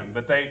kill him,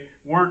 but they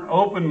weren't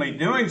openly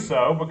doing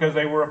so because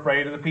they were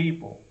afraid of the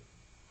people.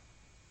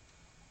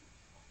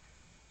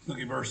 Look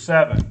at verse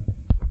 7.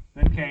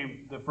 Then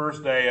came the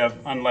first day of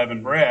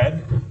unleavened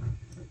bread,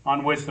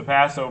 on which the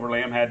Passover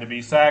lamb had to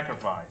be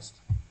sacrificed.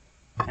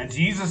 And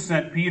Jesus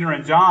sent Peter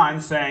and John,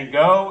 saying,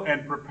 "Go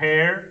and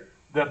prepare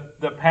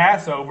the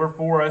Passover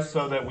for us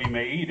so that we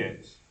may eat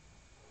it."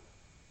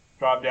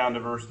 Drop down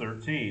to verse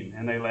 13.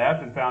 And they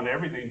left and found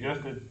everything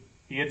just as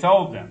he had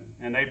told them,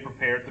 and they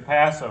prepared the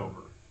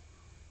Passover.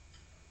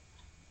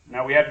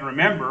 Now we have to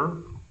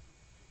remember,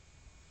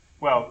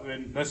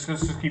 let's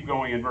just keep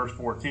going in verse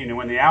 14. And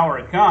when the hour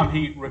had come,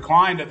 he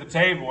reclined at the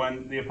table,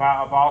 and the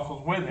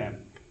apostles with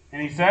him.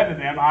 And he said to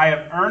them, "I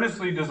have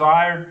earnestly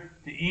desired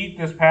to eat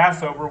this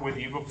Passover with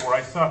you before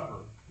I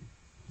suffer.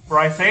 For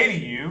I say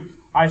to you,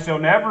 I shall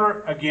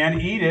never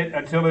again eat it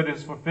until it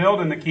is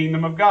fulfilled in the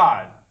kingdom of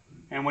God."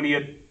 And when he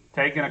had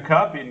taken a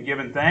cup and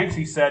given thanks,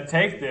 he said,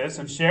 "Take this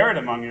and share it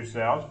among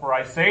yourselves. For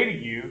I say to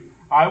you,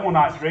 I will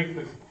not drink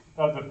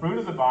of the fruit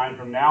of the vine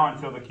from now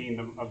until the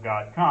kingdom of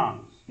God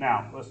comes."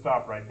 Now, let's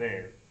stop right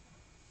there.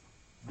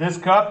 This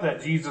cup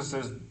that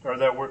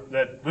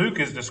that Luke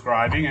is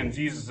describing and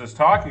Jesus is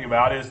talking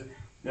about is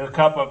the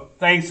cup of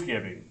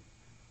thanksgiving.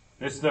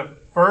 It's the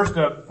first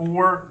of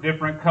 4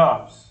 different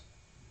cups.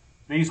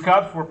 These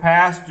cups were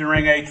passed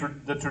during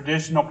the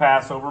traditional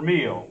Passover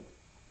meal.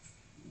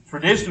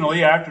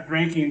 Traditionally, after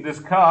drinking this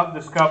cup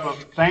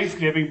of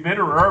thanksgiving,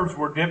 bitter herbs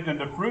were dipped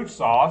into fruit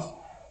sauce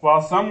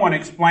while someone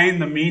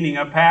explained the meaning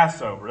of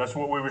Passover. That's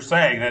what we were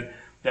saying,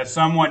 that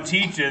someone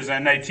teaches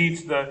and they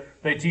teach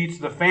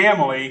the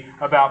family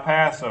about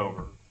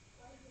Passover.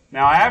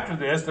 Now after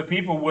this, the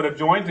people would have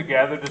joined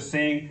together to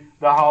sing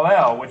the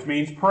Hallel, which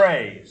means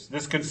praise.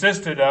 This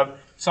consisted of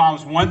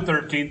Psalms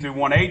 113 through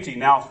 118.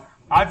 Now,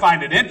 I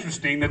find it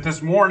interesting that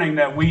this morning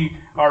that we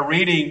are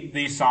reading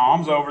these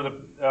Psalms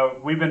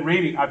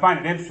I find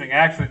it interesting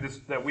actually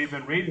that we've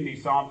been reading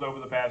these Psalms over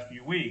the past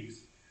few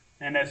weeks.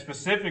 And that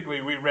specifically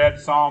we read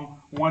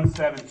Psalm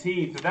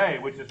 117 today,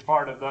 which is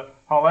part of the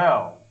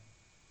Hallel.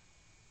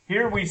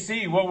 Here we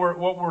see what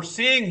we're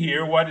seeing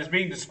here, what is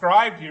being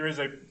described here is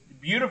a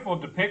beautiful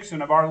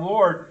depiction of our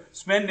Lord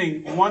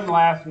spending one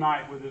last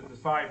night with his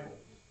disciples.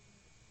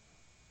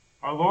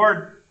 Our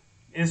Lord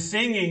is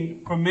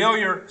singing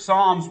familiar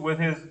psalms with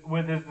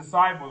his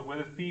disciples,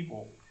 with his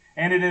people.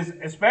 And it is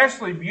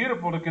especially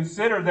beautiful to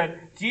consider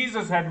that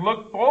Jesus had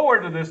looked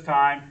forward to this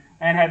time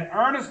and had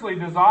earnestly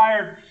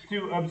desired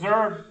to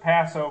observe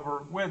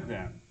Passover with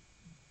them.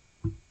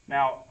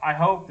 Now, I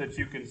hope that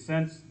you can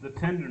sense the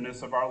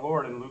tenderness of our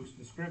Lord in Luke's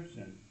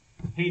description.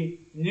 He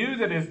knew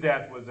that his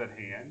death was at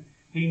hand.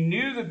 He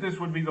knew that this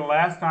would be the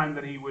last time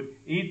that he would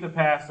eat the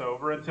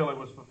Passover until it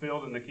was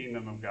fulfilled in the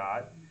kingdom of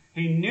God.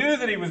 He knew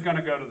that he was going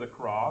to go to the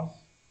cross.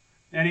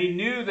 And he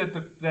knew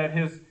that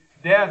his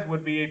death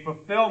would be a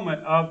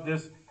fulfillment of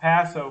this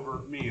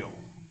Passover meal.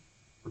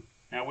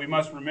 Now we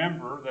must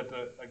remember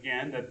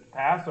that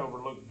Passover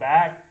looked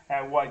back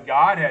at what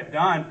God had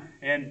done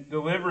in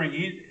delivering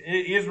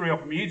Israel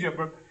from Egypt,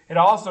 but it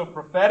also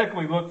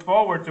prophetically looked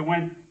forward to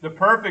when the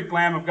perfect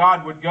Lamb of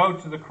God would go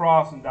to the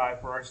cross and die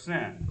for our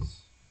sins.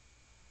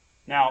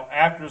 Now,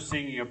 after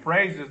singing of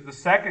praises, the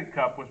second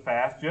cup was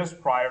passed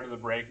just prior to the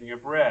breaking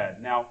of bread.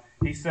 Now,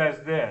 he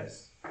says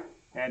this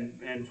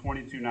in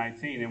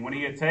 22:19, and when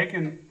he had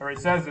taken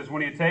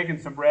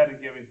some bread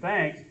and given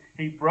thanks,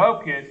 he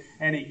broke it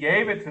and he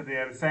gave it to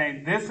them,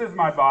 saying, "This is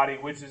my body,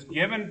 which is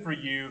given for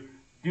you.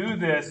 Do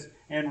this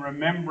in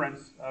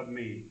remembrance of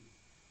me."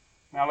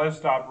 Now, let's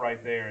stop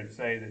right there and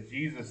say that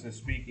Jesus is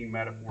speaking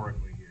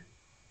metaphorically here.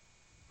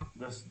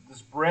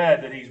 This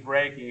bread that he's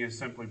breaking is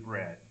simply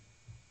bread.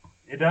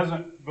 It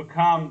doesn't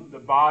become the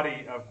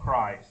body of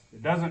Christ.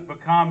 It doesn't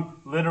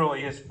become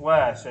literally his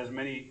flesh, as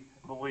many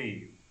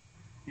believe.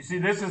 You see,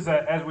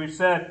 as we've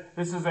said,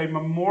 this is a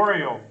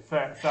memorial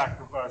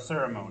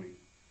ceremony.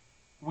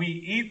 We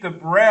eat the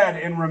bread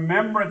in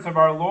remembrance of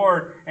our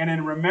Lord and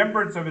in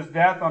remembrance of his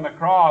death on the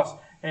cross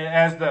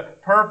as the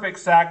perfect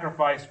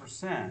sacrifice for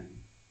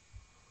sin.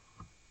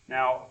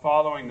 Now,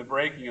 following the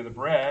breaking of the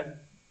bread,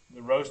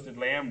 the roasted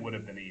lamb would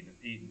have been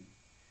eaten.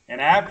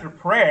 And after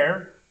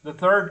prayer, the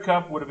third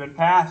cup would have been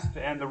passed,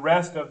 and the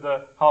rest of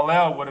the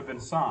Hallel would have been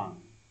sung.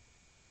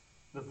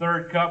 The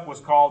third cup was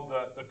called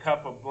the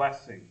cup of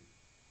blessing.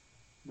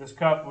 This is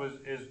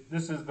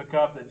the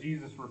cup that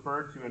Jesus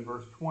referred to in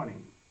verse 20.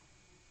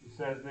 He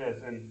says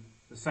this, in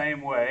the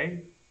same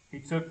way, he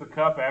took the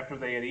cup after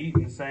they had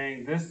eaten,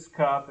 saying, "This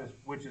cup,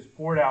 which is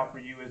poured out for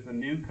you, is the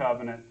new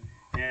covenant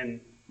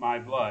in my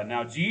blood."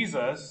 Now,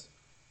 Jesus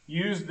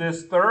used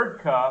this third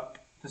cup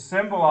to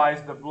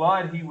symbolize the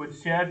blood he would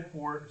shed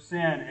for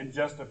sin in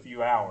just a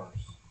few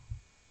hours.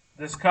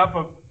 This cup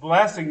of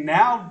blessing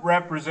now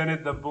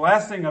represented the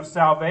blessing of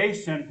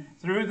salvation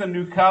through the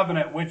new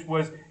covenant, which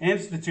was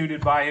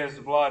instituted by his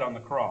blood on the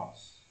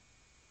cross.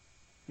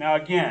 Now,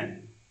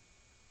 again,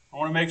 I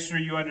want to make sure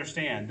you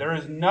understand, there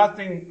is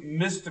nothing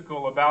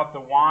mystical about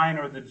the wine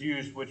or the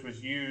juice which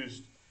was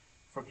used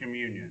for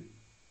communion.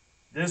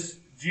 This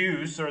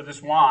juice or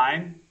this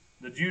wine,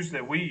 the juice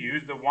that we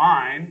use, the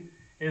wine,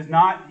 is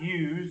not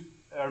used,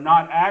 or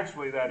not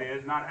actually,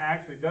 does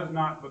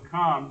not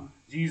become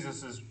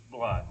Jesus'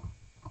 blood.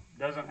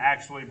 Doesn't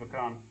actually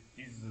become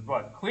Jesus'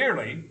 blood.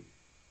 Clearly,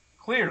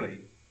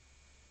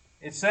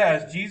 it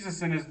says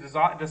Jesus and his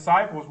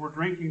disciples were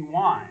drinking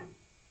wine.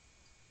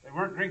 They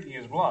weren't drinking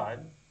his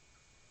blood.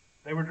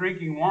 They were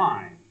drinking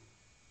wine.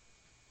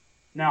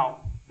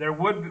 Now, there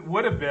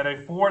would have been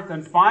a fourth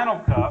and final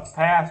cup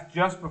passed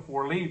just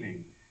before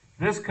leaving.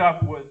 This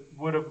cup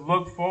would have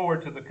looked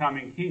forward to the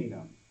coming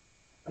kingdom.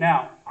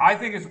 Now, I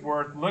think it's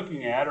worth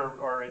looking at,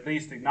 or at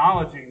least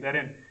acknowledging, that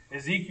in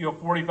Ezekiel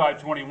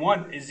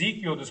 45:21,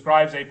 Ezekiel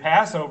describes a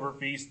Passover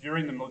feast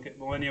during the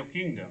millennial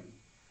kingdom.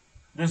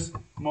 This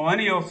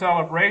millennial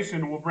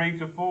celebration will bring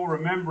to full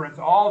remembrance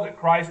all that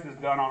Christ has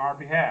done on our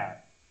behalf.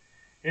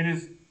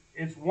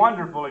 It's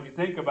wonderful, if you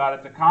think about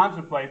it, to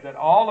contemplate that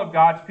all of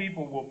God's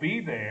people will be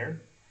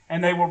there,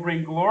 and they will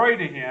bring glory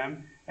to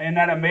him in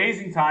that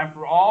amazing time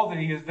for all that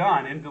he has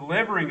done in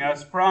delivering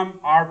us from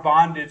our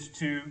bondage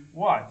to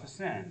what? To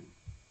sin.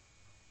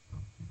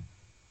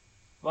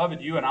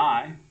 Beloved, you and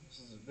I,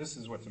 this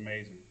is what's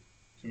amazing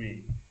to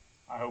me.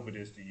 I hope it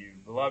is to you.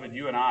 Beloved,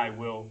 you and I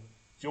will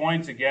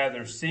join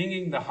together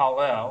singing the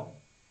Hallel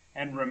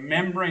and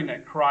remembering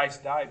that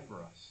Christ died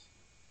for us.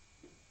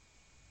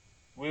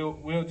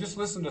 We'll just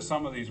listen to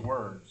some of these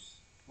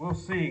words. We'll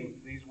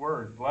sing these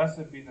words.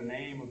 "Blessed be the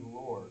name of the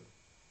Lord,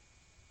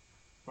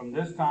 from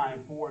this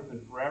time forth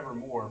and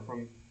forevermore,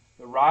 from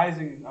the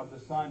rising of the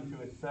sun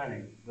to its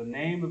setting. The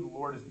name of the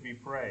Lord is to be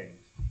praised."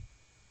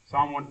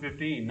 Psalm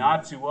 115,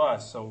 "Not to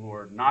us, O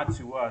Lord, not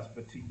to us,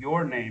 but to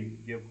your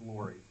name give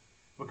glory,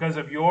 because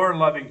of your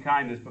loving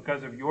kindness,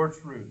 because of your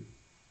truth."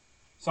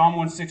 Psalm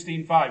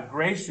 116:5,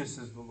 "Gracious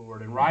is the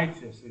Lord and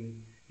righteous,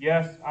 and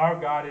yes, our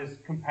God is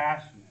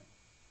compassionate."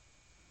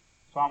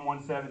 Psalm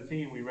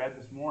 117, we read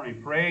this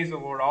morning, "Praise the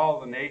Lord, all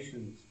the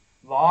nations.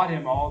 Laud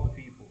him, all the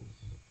peoples."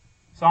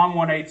 Psalm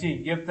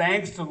 118, "Give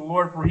thanks to the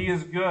Lord, for he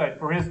is good,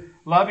 for his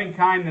loving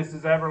kindness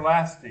is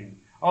everlasting.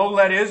 Oh,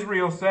 let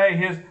Israel say,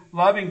 his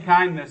loving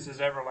kindness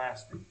is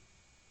everlasting."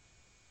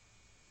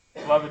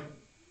 Beloved,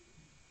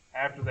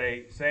 after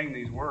they sang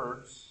these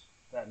words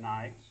that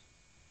night,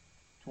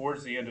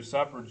 towards the end of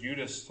supper,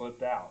 Judas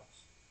slipped out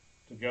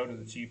to go to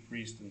the chief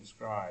priests and the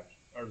scribes,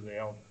 or the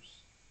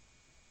elders.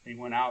 He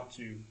went out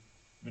to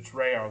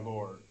betray our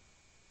Lord.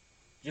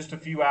 Just a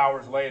few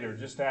hours later,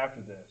 just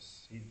after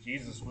this,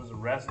 Jesus was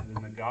arrested in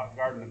the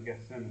Garden of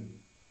Gethsemane.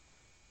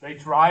 They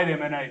tried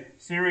him in a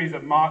series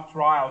of mock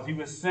trials. He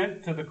was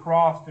sent to the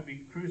cross to be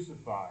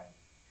crucified.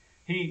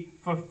 He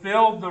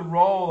fulfilled the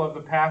role of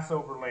the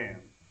Passover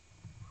lamb.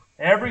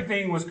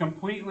 Everything was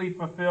completely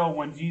fulfilled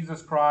when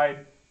Jesus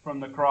cried from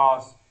the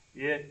cross,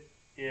 "It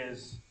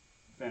is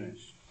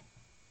finished."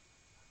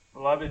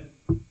 Beloved,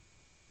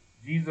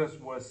 Jesus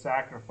was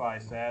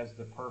sacrificed as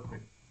the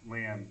perfect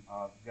Lamb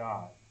of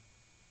God,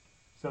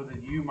 so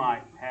that you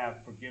might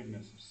have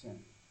forgiveness of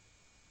sin,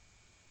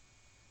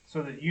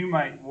 so that you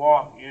might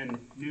walk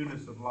in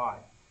newness of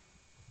life.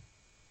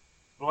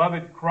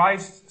 Beloved,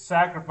 Christ's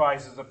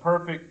sacrifice as a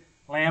perfect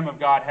Lamb of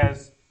God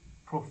has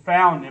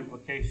profound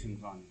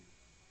implications on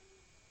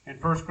you. In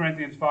 1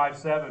 Corinthians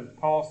 5:7,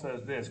 Paul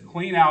says this,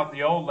 "Clean out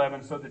the old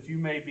leaven so that you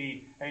may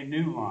be a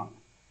new lump,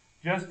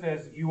 just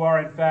as you are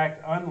in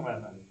fact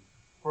unleavened.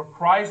 For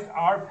Christ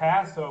our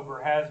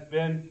Passover has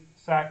been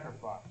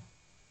sacrificed."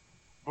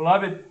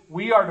 Beloved,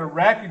 we are to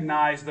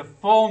recognize the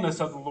fullness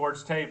of the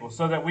Lord's table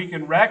so that we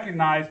can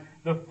recognize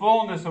the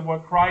fullness of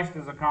what Christ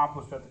has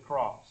accomplished at the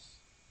cross.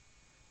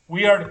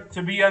 We are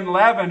to be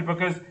unleavened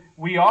because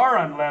we are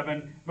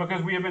unleavened,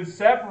 because we have been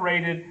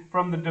separated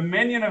from the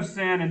dominion of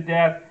sin and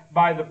death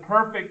by the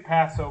perfect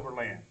Passover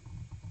lamb,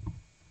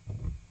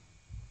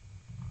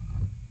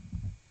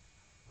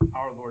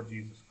 our Lord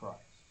Jesus Christ.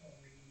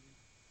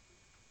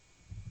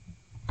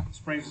 This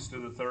brings us to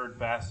the third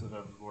facet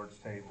of the Lord's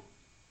table.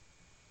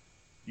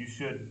 You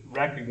should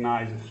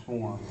recognize its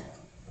form.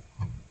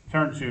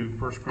 Turn to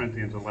 1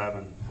 Corinthians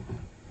 11.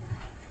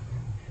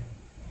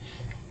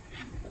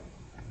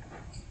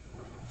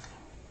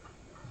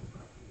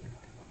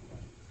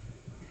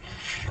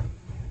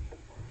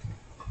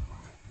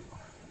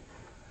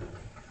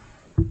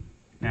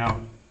 Now,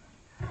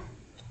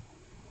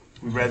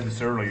 we read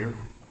this earlier.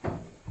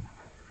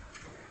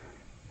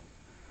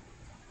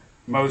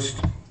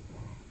 Most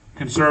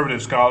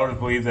conservative scholars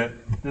believe that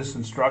this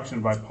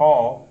instruction by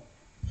Paul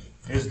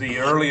is the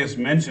earliest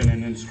mention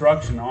and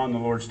instruction on the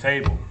Lord's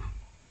table.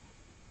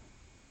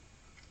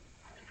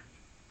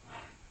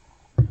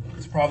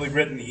 It's probably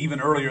written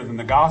even earlier than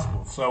the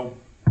gospel.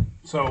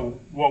 So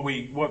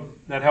what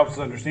that helps us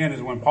understand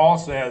is when Paul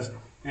says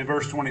in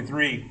verse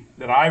 23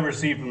 that I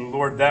received from the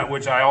Lord that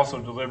which I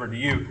also delivered to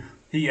you,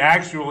 he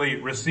actually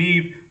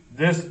received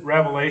this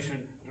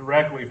revelation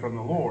directly from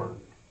the Lord.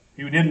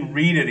 He didn't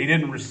read it. He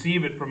didn't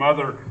receive it from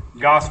other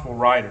gospel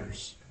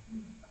writers.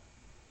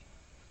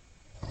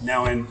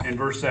 Now in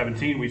verse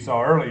 17 we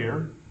saw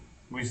earlier,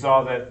 we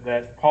saw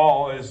that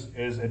Paul is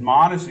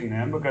admonishing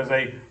them because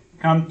they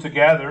come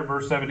together,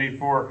 verse 17,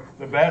 for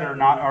the better,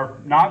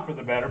 not for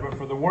the better, but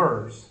for the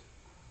worse.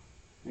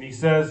 And he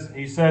says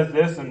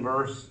this in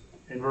verse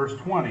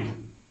 20.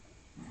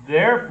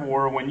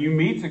 Therefore, when you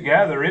meet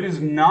together, it is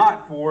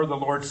not for the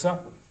Lord's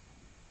Supper.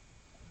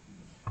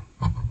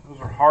 Those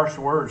are harsh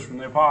words from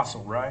the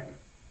apostle, right?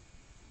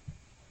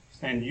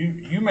 And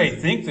you may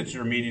think that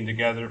you're meeting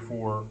together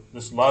for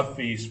this love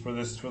feast, for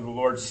the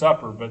Lord's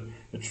Supper, but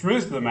the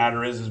truth of the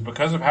matter is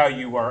because of how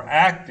you are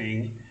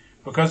acting,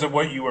 because of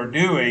what you are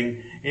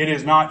doing, it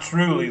is not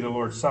truly the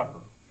Lord's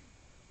Supper.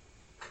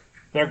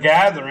 The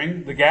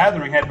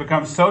gathering had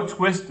become so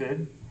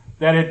twisted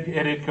that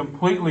it had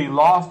completely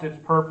lost its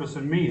purpose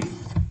and meaning.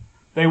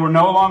 They were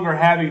no longer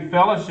having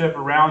fellowship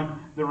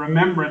around the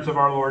remembrance of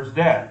our Lord's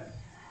death.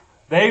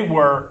 They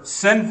were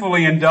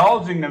sinfully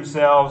indulging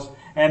themselves,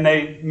 and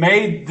they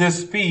made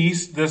this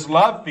feast, this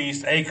love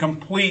feast, a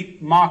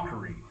complete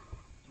mockery.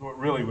 That's what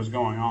really was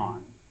going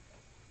on.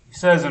 He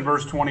says in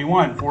verse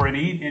 21, for in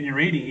your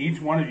eating,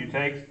 each one of you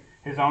takes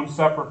his own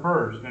supper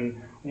first,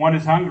 and one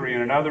is hungry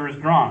and another is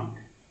drunk.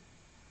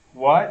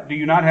 What? Do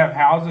you not have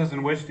houses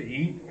in which to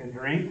eat and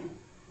drink?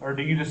 Or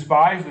do you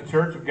despise the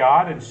church of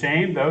God and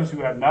shame those who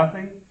have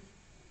nothing?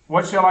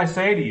 What shall I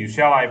say to you?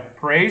 Shall I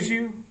praise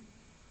you?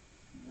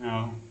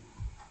 No.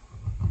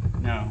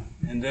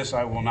 In this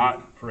I will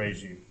not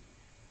praise you.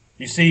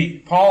 You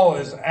see, Paul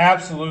is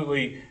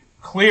absolutely,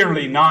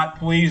 clearly not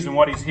pleased in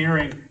what he's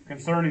hearing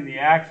concerning the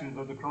actions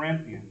of the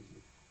Corinthians.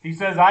 He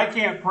says, I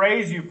can't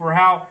praise you for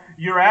how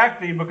you're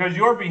acting because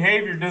your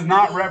behavior does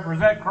not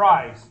represent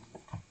Christ.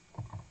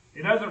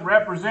 It doesn't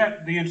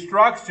represent the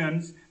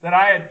instructions that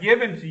I had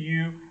given to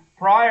you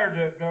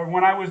prior to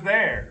when I was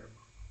there.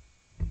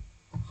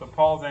 So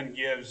Paul then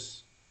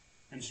gives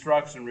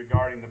instruction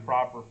regarding the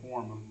proper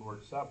form of the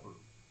Lord's Supper.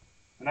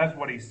 And that's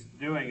what he's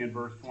doing in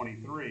verse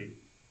 23.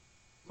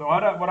 So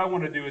what I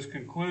want to do is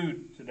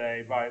conclude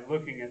today by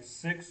looking at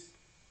 6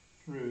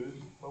 truths,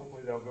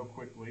 hopefully they'll go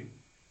quickly,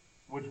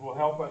 which will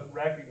help us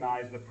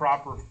recognize the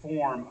proper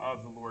form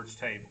of the Lord's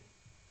table.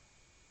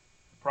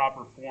 The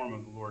proper form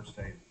of the Lord's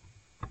table.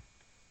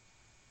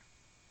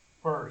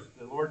 First,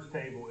 the Lord's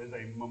table is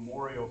a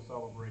memorial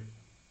celebration.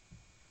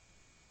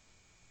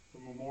 It's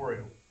a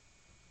memorial.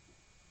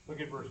 Look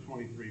at verse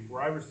 23.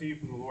 For I received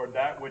from the Lord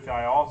that which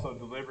I also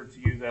delivered to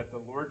you, that the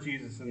Lord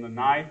Jesus, in the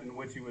night in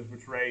which he was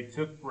betrayed,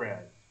 took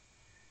bread.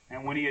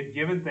 And when he had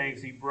given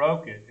thanks, he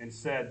broke it and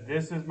said,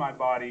 this is my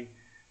body,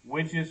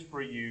 which is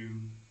for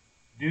you.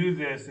 Do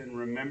this in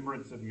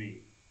remembrance of me.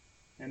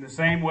 In the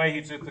same way,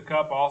 he took the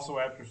cup also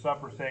after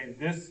supper, saying,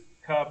 this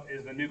cup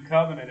is the new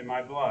covenant in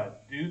my blood.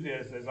 Do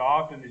this as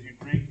often as you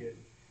drink it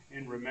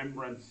in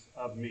remembrance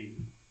of me.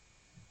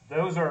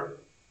 Those are,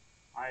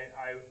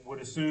 I would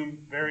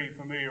assume, very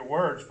familiar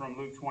words from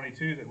Luke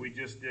 22 that we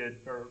just did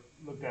or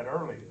looked at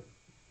earlier.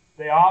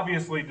 They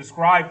obviously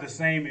describe the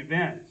same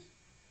events.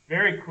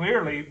 Very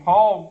clearly,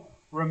 Paul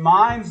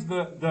reminds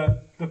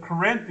the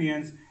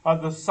Corinthians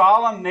of the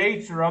solemn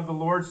nature of the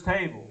Lord's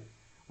table.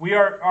 We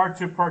are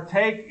to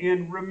partake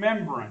in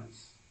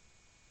remembrance.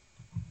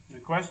 The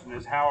question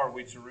is, how are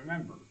we to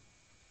remember?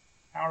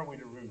 How are we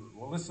to remember?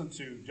 Well, listen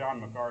to John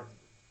MacArthur.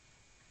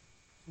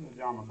 Listen to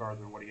John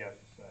MacArthur and what he has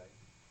to say.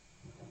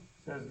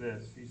 He says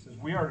this. He says,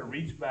 we are to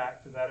reach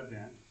back to that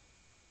event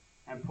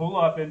and pull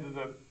up into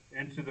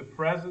the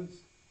presence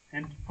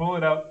and pull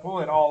it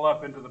all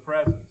up into the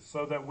presence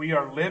so that we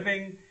are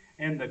living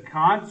in the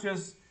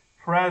conscious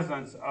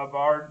presence of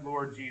our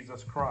Lord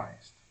Jesus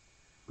Christ.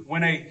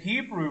 When a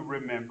Hebrew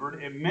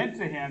remembered, it meant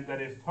to him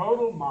that his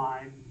total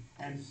mind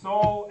and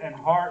soul and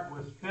heart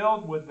was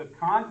filled with the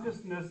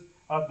consciousness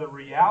of the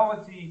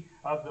reality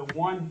of the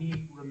one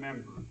he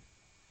remembered.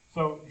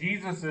 So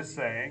Jesus is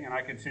saying, and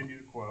I continue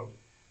to quote,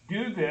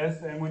 do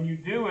this, and when you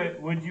do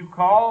it, would you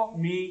call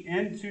me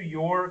into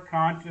your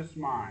conscious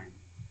mind?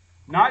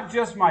 Not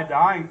just my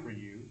dying for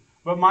you,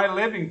 but my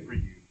living for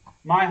you,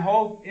 my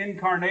whole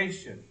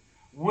incarnation.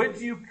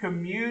 Would you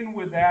commune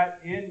with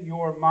that in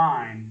your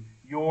mind,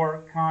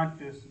 your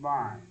conscious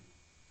mind?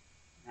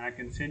 And I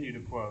continue to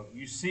quote,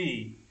 you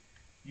see,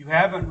 you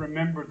haven't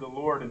remembered the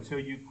Lord until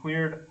you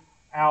cleared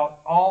out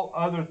all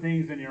other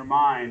things in your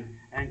mind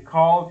and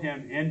called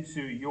him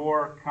into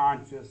your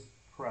conscious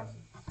presence.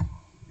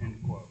 End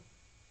quote.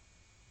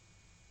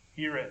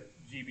 Here at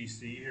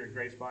GBC, here at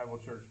Grace Bible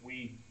Church,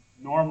 we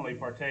normally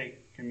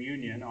partake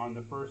communion on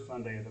the first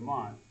Sunday of the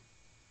month.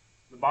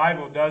 The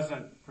Bible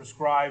doesn't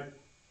prescribe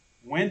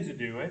when to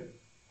do it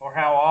or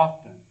how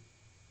often.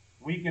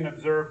 We can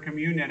observe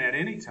communion at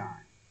any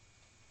time.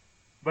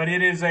 But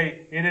it is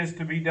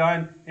to be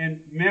done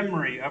in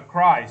memory of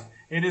Christ.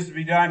 It is to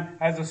be done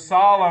as a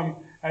solemn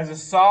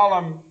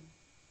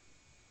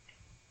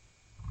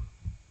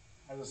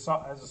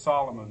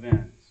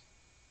event.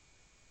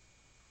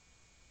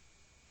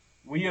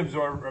 We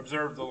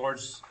observe the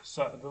Lord's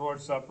Supper, the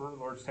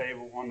Lord's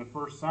table on the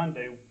first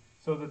Sunday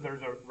so that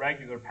there's a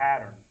regular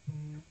pattern.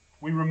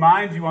 We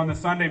remind you on the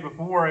Sunday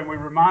before, and we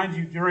remind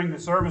you during the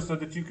service so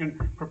that you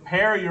can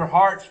prepare your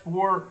hearts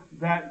for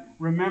that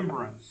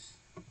remembrance.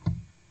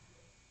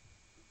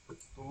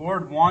 The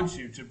Lord wants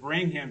you to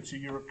bring Him to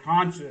your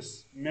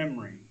conscious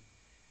memory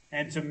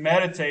and to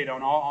meditate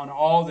on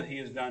all that He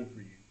has done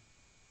for you.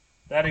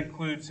 That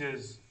includes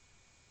His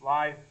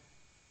life,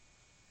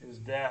 His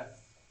death,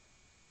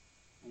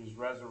 and His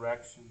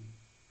resurrection,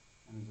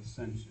 and His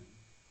ascension.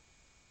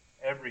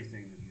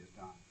 Everything that He has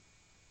done.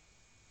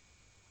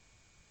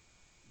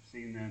 We've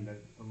seen then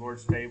that the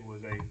Lord's table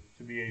is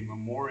to be a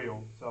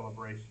memorial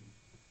celebration.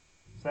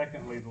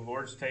 Secondly, the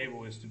Lord's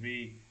table is to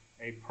be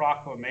a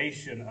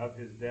proclamation of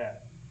His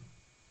death.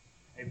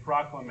 A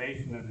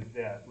proclamation of His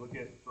death. Look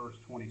at verse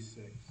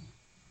 26.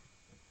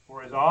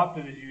 For as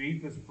often as you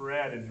eat this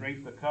bread and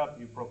drink the cup,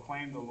 you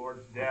proclaim the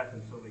Lord's death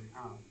until He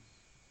comes.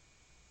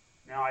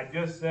 Now, I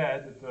just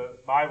said that the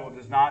Bible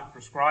does not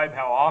prescribe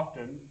how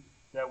often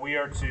that we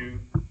are to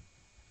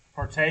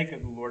partake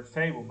of the Lord's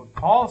table. But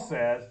Paul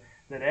says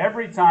that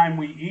every time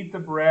we eat the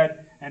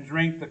bread and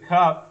drink the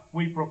cup,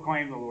 we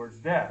proclaim the Lord's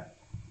death.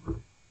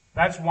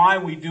 That's why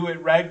we do it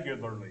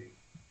regularly.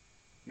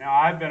 Now,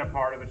 I've been a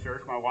part of a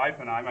church, my wife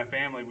and I, my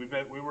family, we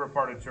were a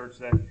part of a church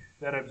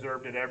that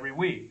observed it every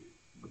week.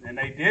 And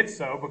they did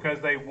so because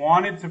they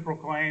wanted to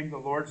proclaim the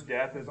Lord's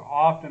death as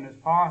often as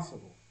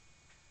possible.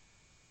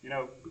 You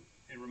know,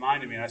 it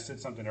reminded me, and I said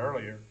something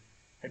earlier,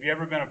 have you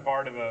ever been a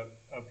part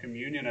of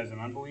communion as an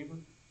unbeliever?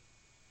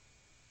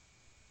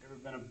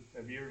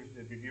 If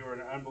you were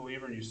an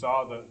unbeliever and you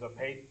saw the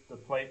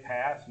plate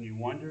pass and you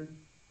wondered?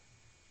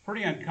 It's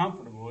pretty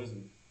uncomfortable, isn't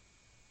it?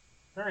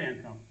 Very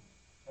uncomfortable.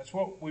 That's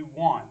what we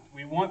want.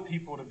 We want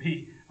people to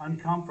be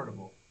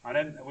uncomfortable.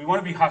 We want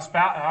to be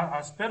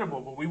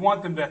hospitable, but we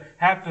want them to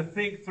have to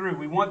think through.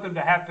 We want them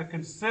to have to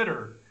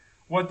consider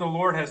what the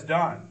Lord has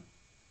done.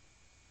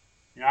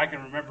 You know, I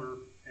can remember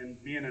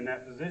being in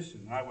that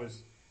position. I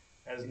was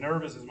as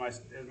nervous as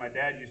my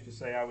dad used to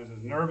say. I was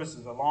as nervous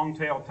as a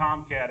long-tailed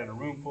tomcat in a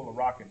room full of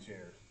rocking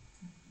chairs.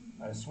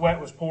 Sweat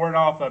was pouring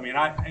off of me, and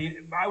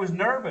I was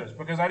nervous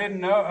because I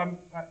didn't know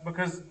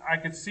because I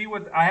could see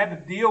what I had to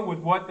deal with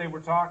what they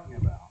were talking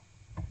about.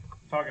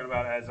 I'm talking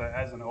about as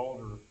a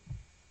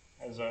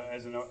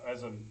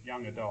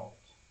young adult.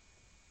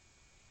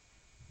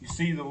 You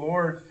see, the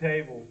Lord's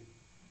table,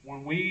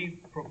 when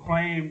we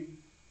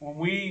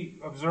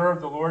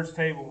observe the Lord's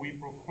table, we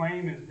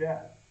proclaim His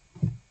death.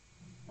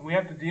 And we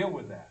have to deal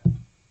with that.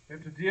 We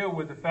have to deal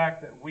with the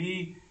fact that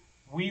we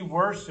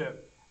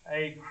worship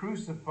a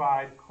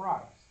crucified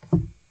Christ.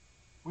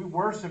 We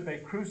worship a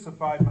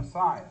crucified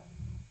Messiah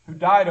who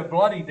died a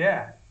bloody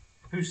death,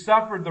 who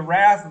suffered the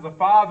wrath of the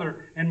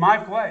Father in my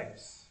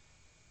place.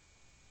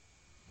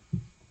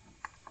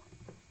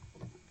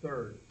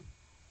 Third,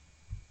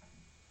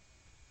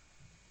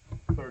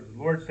 the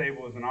Lord's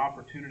table is an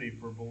opportunity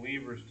for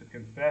believers to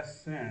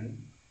confess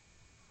sin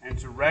and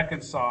to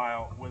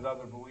reconcile with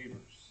other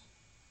believers.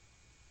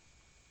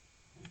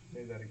 I'll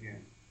say that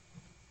again.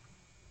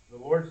 The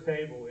Lord's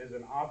table is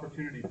an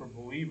opportunity for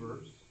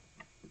believers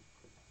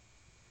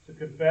to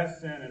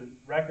confess sin and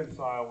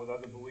reconcile with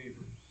other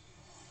believers.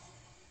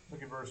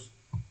 Look at verse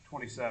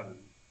 27.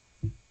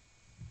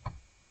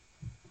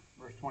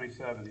 Verse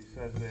 27, he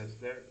says this,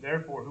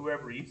 Therefore,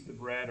 whoever eats the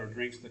bread or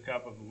drinks the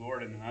cup of the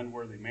Lord in an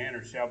unworthy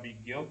manner shall be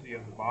guilty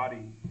of the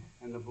body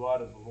and the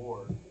blood of the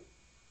Lord.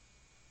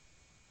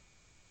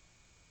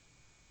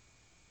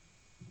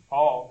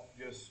 Paul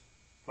just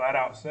flat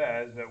out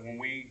says that when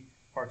we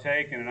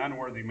partake in an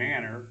unworthy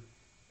manner,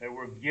 that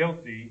we're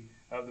guilty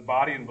of the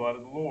body and blood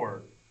of the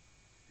Lord.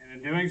 And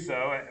in doing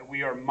so,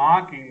 we are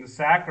mocking the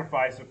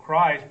sacrifice of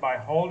Christ by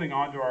holding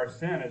on to our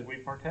sin as we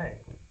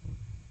partake.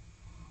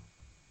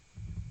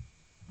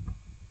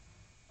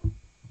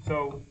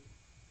 So,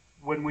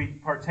 when we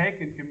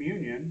partake in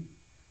communion,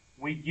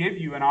 we give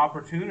you an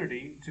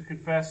opportunity to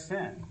confess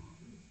sin.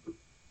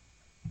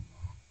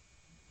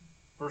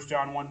 1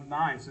 John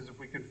 1:9 says, if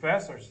we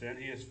confess our sin,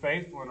 He is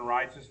faithful and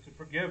righteous to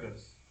forgive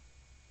us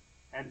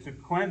and to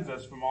cleanse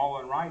us from all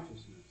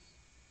unrighteousness.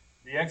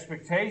 The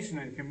expectation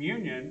in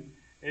communion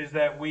is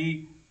that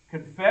we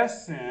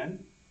confess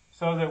sin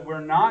so that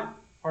we're not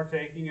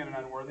partaking in an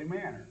unworthy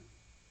manner.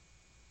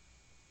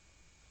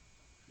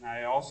 And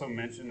I also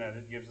mentioned that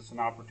it gives us an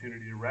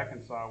opportunity to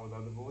reconcile with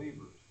other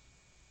believers.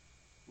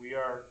 We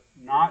are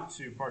not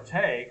to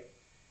partake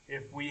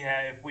if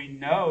we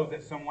know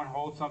that someone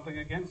holds something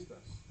against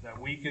us that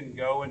we can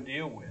go and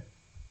deal with.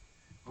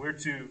 We're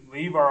to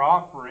leave our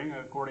offering,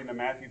 according to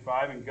Matthew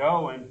 5, and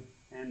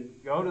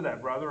go to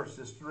that brother or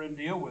sister and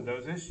deal with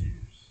those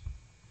issues.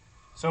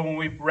 So when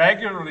we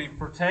regularly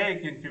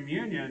partake in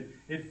communion,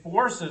 it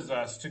forces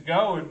us to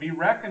go and be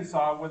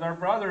reconciled with our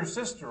brother or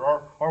sister,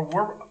 or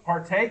we're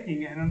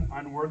partaking in an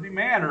unworthy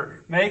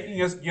manner, making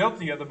us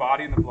guilty of the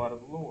body and the blood of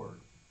the Lord.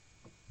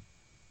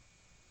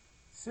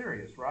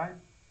 Serious, right?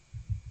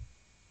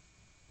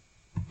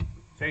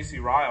 J.C.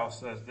 Ryle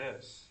says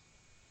this: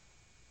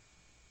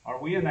 are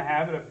we in the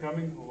habit of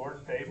coming to the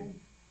Lord's table?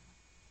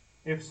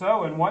 If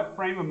so, in what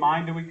frame of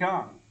mind do we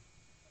come?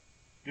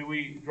 Do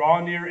we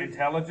draw near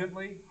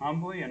intelligently,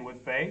 humbly, and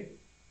with faith?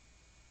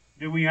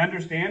 Do we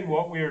understand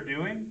what we are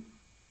doing?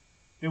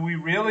 Do we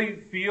really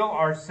feel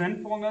our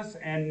sinfulness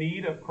and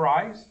need of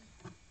Christ?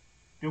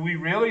 Do we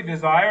really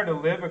desire to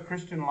live a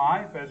Christian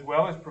life as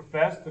well as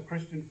profess the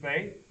Christian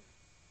faith?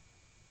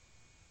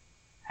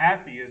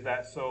 Happy is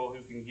that soul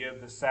who can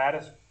give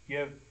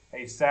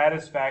a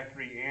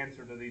satisfactory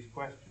answer to these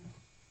questions.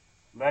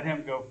 Let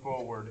him go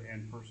forward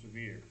and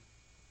persevere.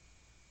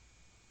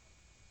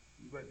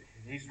 But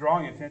he's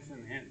drawing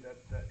attention,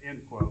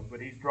 end quote, but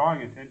he's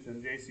drawing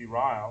attention, J.C.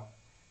 Ryle,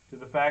 to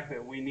the fact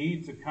that we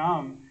need to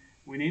come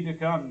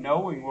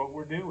knowing what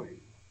we're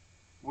doing.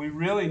 We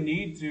really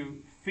need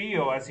to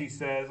feel, as he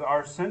says,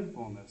 our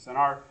sinfulness and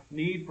our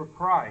need for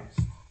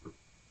Christ.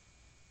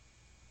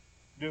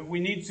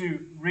 We need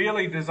to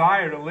really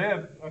desire to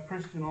live a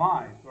Christian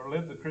life, or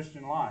live the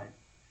Christian life,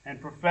 and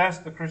profess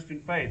the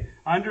Christian faith,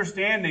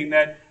 understanding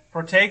that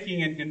partaking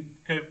in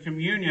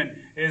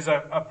communion is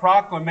a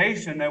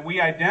proclamation that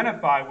we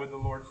identify with the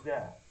Lord's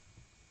death.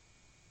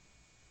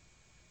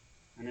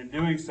 And in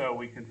doing so,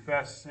 we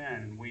confess sin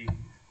and we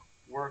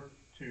work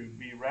to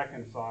be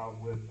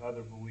reconciled with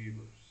other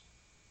believers.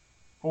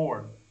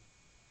 Fourth,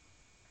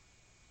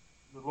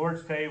 the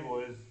Lord's table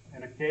is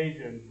an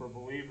occasion for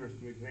believers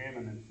to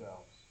examine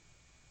themselves.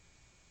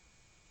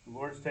 The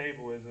Lord's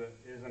table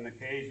is an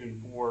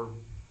occasion for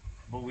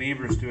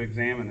believers to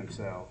examine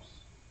themselves.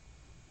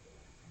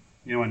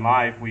 You know, in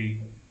life, we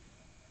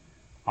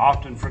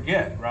often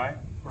forget, right?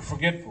 We're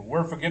forgetful.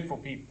 We're forgetful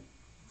people.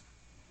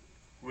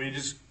 We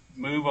just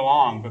move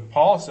along. But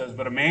Paul says,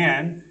 but a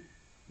man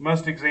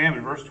must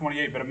examine, verse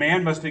 28, but a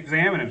man must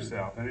examine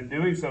himself. And in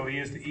doing so, he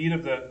is to eat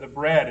of the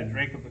bread and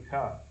drink of the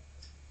cup.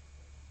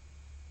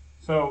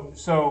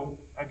 So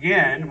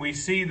again, we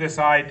see this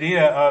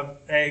idea of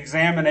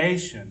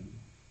examination.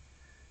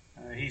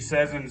 He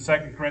says in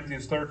 2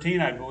 Corinthians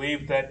 13, I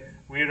believe, that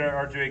we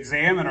are to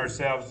examine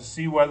ourselves to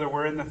see whether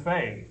we're in the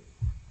faith.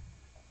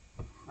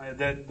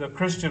 That the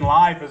Christian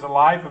life is a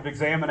life of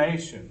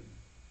examination.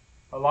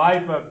 A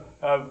life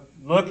of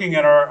looking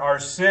at our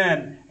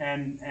sin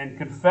and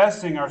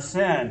confessing our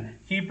sin.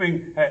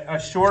 Keeping a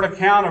short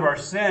account of our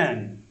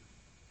sin.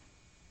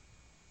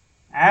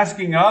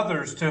 Asking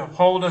others to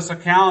hold us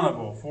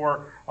accountable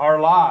for our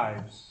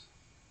lives.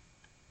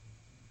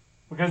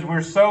 Because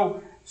we're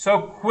so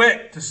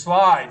quick to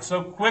slide,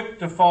 so quick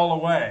to fall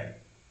away.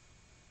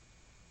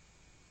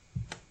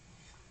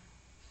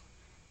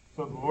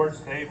 So the Lord's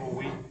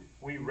table,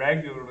 we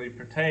regularly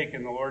partake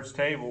in the Lord's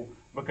table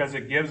because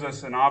it gives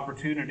us an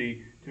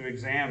opportunity to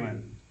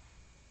examine.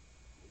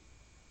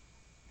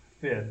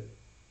 Fifth,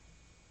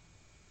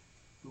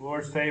 the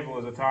Lord's table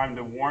is a time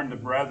to warn the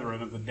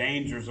brethren of the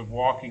dangers of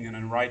walking in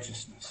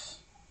unrighteousness.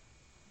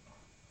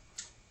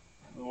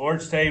 The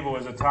Lord's table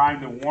is a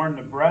time to warn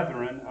the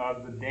brethren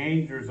of the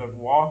dangers of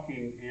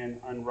walking in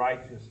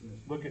unrighteousness.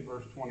 Look at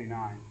verse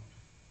 29.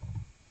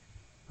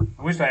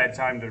 I wish I had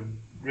time to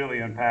really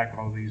unpack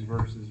all these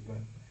verses, but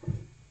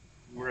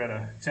we're at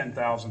a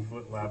 10,000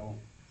 foot level.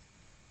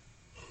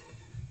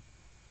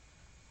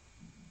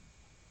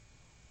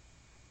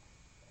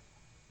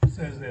 It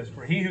says this,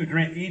 for he who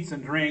eats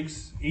and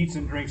drinks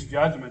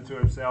judgment to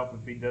himself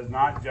if he does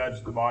not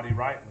judge the body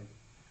rightly.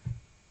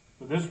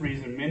 For this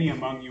reason, many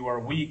among you are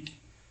weak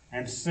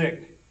and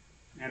sick,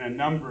 and a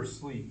number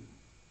sleep.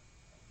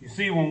 You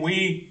see, when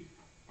we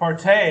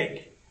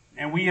partake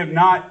and we have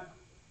not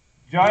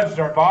judged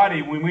our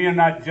body, when we have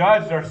not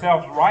judged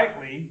ourselves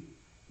rightly,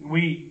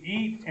 we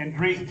eat and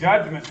drink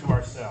judgment to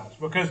ourselves.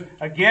 Because,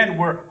 again,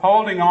 we're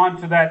holding on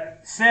to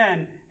that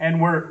sin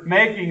and we're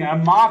making a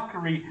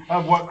mockery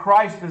of what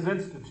Christ has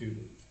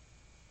instituted.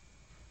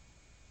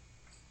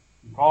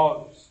 And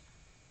Paul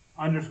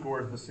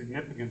underscores the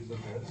significance of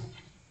this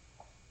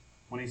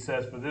when he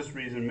says, for this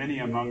reason, many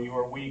among you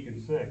are weak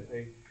and sick.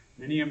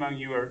 Many among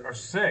you are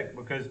sick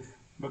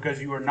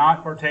because you are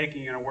not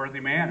partaking in a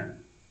worthy manner.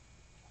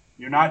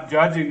 You're not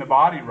judging the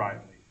body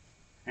rightly.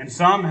 And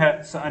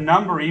a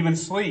number even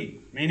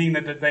sleep, meaning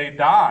that they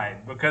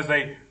died because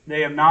they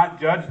have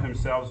not judged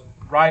themselves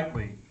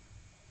rightly.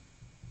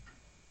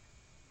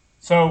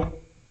 So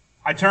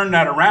I turn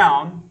that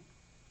around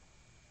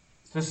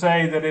to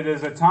say that it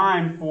is a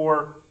time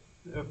to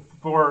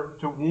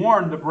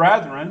warn the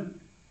brethren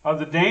of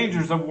the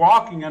dangers of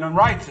walking in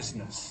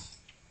unrighteousness.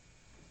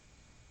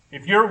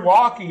 If you're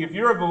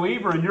a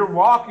believer and you're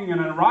walking in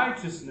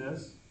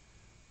unrighteousness,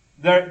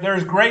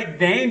 there's great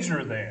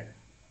danger there.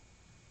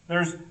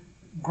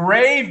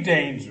 grave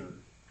danger,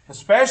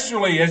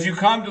 especially as you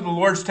come to the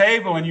Lord's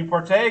table and you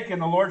partake in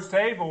the Lord's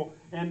table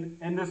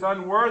in this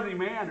unworthy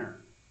manner.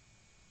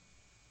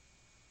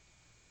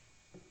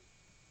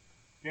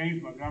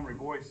 James Montgomery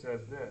Boyce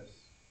says this: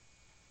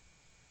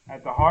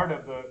 at the heart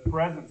of the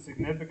present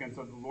significance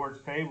of the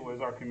Lord's table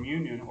is our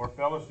communion or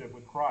fellowship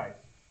with Christ.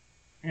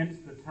 Hence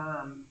the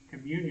term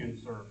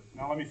communion service.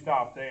 Now let me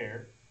stop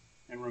there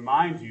and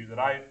remind you that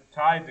I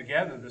tied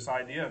together this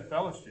idea of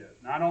fellowship.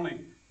 Not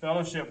only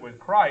fellowship with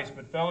Christ,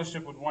 but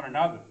fellowship with one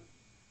another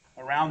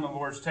around the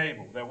Lord's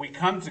table. That we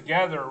come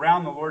together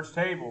around the Lord's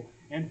table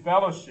in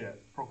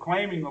fellowship,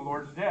 proclaiming the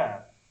Lord's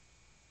death.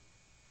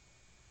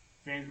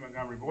 James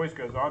Montgomery Boyce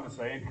goes on to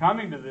say, in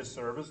coming to this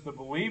service, the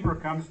believer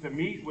comes to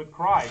meet with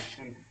Christ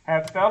and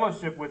have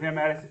fellowship with Him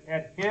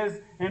at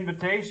His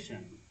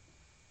invitation.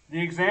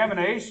 The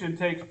examination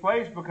takes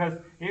place because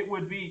it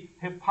would be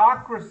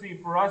hypocrisy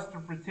for us to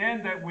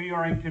pretend that we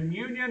are in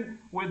communion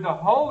with the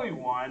Holy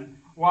One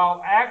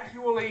while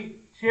actually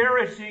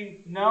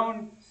cherishing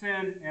known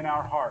sin in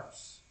our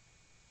hearts.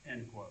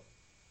 End quote.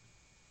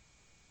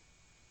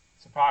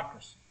 It's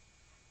hypocrisy.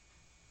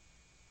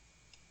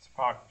 It's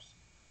hypocrisy.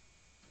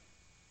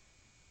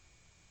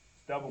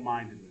 It's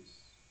double-mindedness.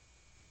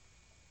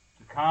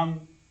 To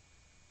come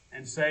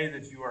and say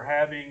that you are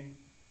having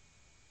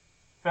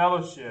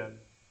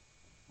fellowship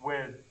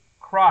with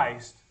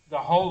Christ, the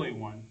Holy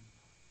One,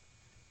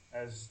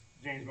 as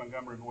James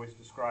Montgomery Boyce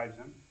describes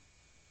Him,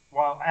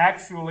 while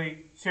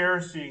actually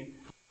cherishing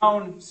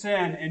known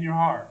sin in your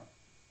heart.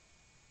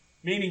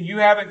 Meaning you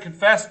haven't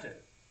confessed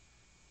it.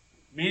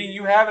 Meaning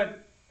you haven't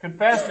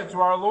confessed it to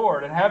our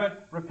Lord and haven't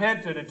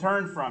repented and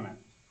turned from it.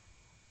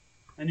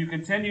 And you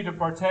continue to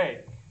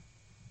partake.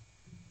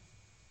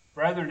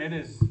 Brethren, it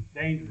is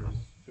dangerous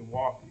to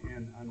walk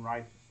in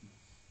unrighteousness,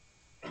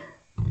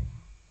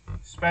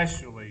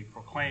 especially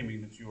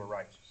proclaiming that you are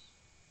righteous.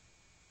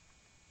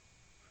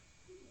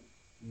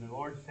 And the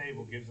Lord's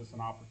table gives us an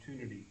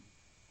opportunity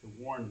to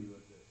warn you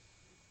of this,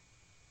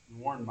 and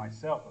warn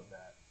myself of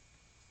that.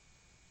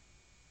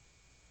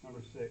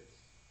 Number 6,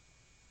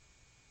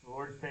 the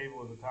Lord's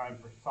table is a time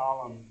for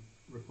solemn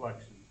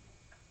reflection.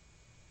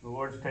 The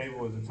Lord's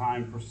table is a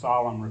time for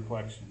solemn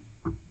reflection.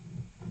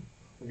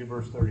 Look at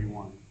verse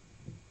 31.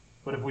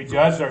 But if we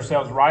judged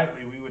ourselves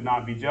rightly, we would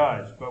not be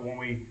judged. But when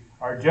we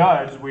are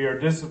judged, we are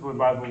disciplined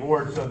by the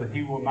Lord so that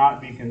He will not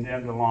be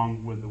condemned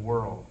along with the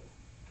world.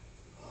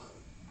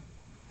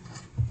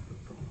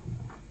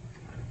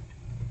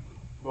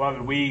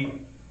 Beloved,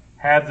 we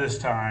have this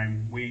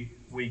time. We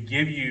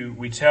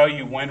tell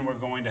you when we're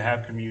going to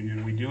have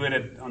communion. We do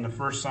it on the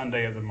first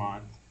Sunday of the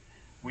month.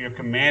 We are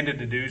commanded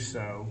to do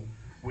so.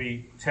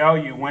 We tell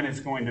you when it's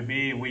going to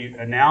be. We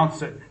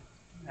announce it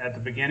at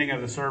the beginning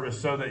of the service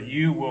so that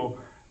you will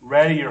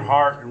ready your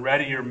heart and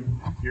ready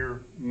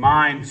your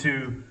mind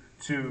to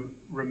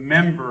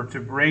remember, to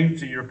bring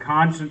to your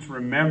conscious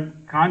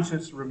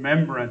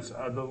remembrance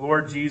of the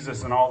Lord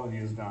Jesus and all that He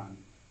has done.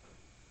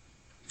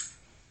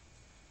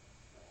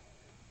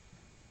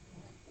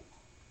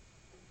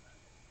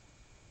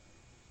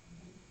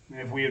 And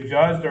if we have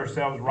judged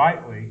ourselves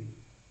rightly,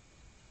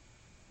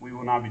 we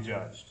will not be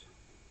judged.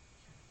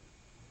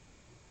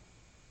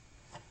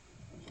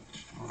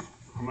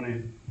 I'm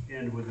going to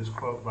end with this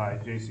quote by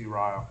J.C.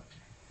 Ryle.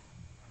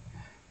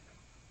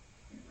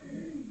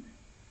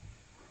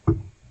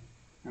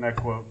 And I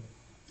quote,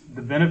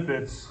 "The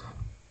benefits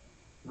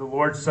the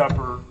Lord's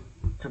Supper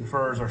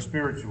confers are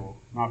spiritual,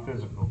 not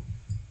physical.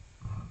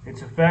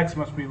 Its effects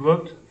must be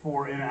looked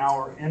for in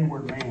our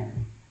inward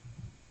man.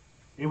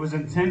 It was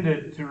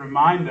intended to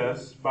remind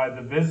us by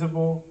the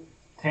visible,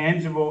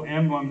 tangible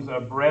emblems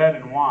of bread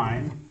and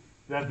wine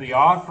that the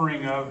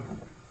offering of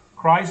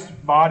Christ's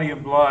body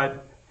and blood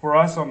for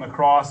us on the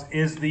cross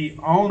is the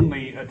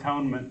only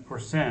atonement for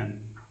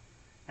sin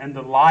and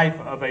the life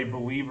of a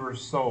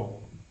believer's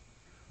soul.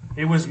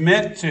 It was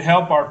meant to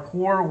help our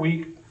poor,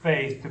 weak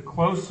faith to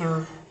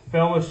closer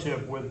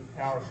fellowship with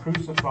our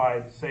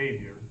crucified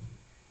Savior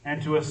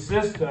and to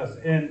assist us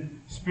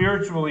in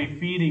spiritually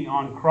feeding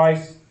on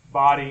Christ's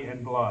body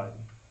and blood.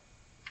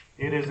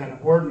 It is an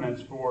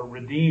ordinance for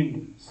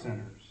redeemed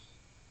sinners.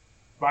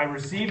 By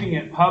receiving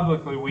it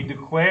publicly, we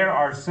declare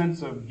our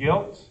sense of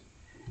guilt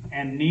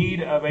and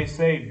need of a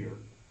Savior,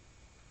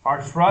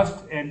 our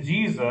trust in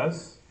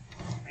Jesus,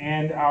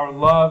 and our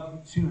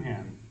love to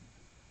Him,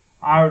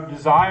 our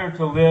desire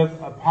to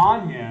live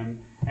upon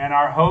Him, and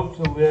our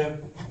hope to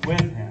live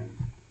with Him.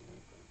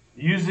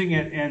 Using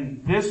it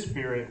in this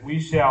spirit, we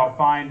shall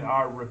find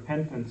our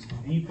repentance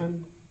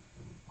deepened,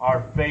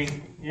 our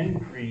faith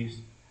increased,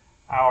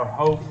 our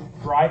hope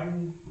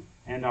brightened,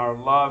 and our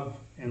love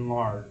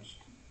enlarged,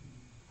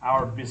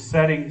 our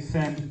besetting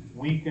sin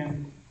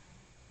weakened,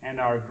 and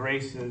our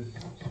graces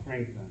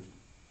strengthened.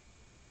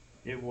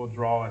 It will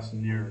draw us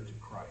nearer to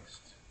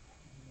Christ.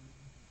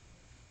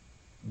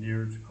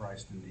 Nearer to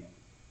Christ indeed.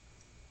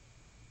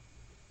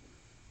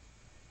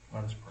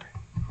 Let us pray.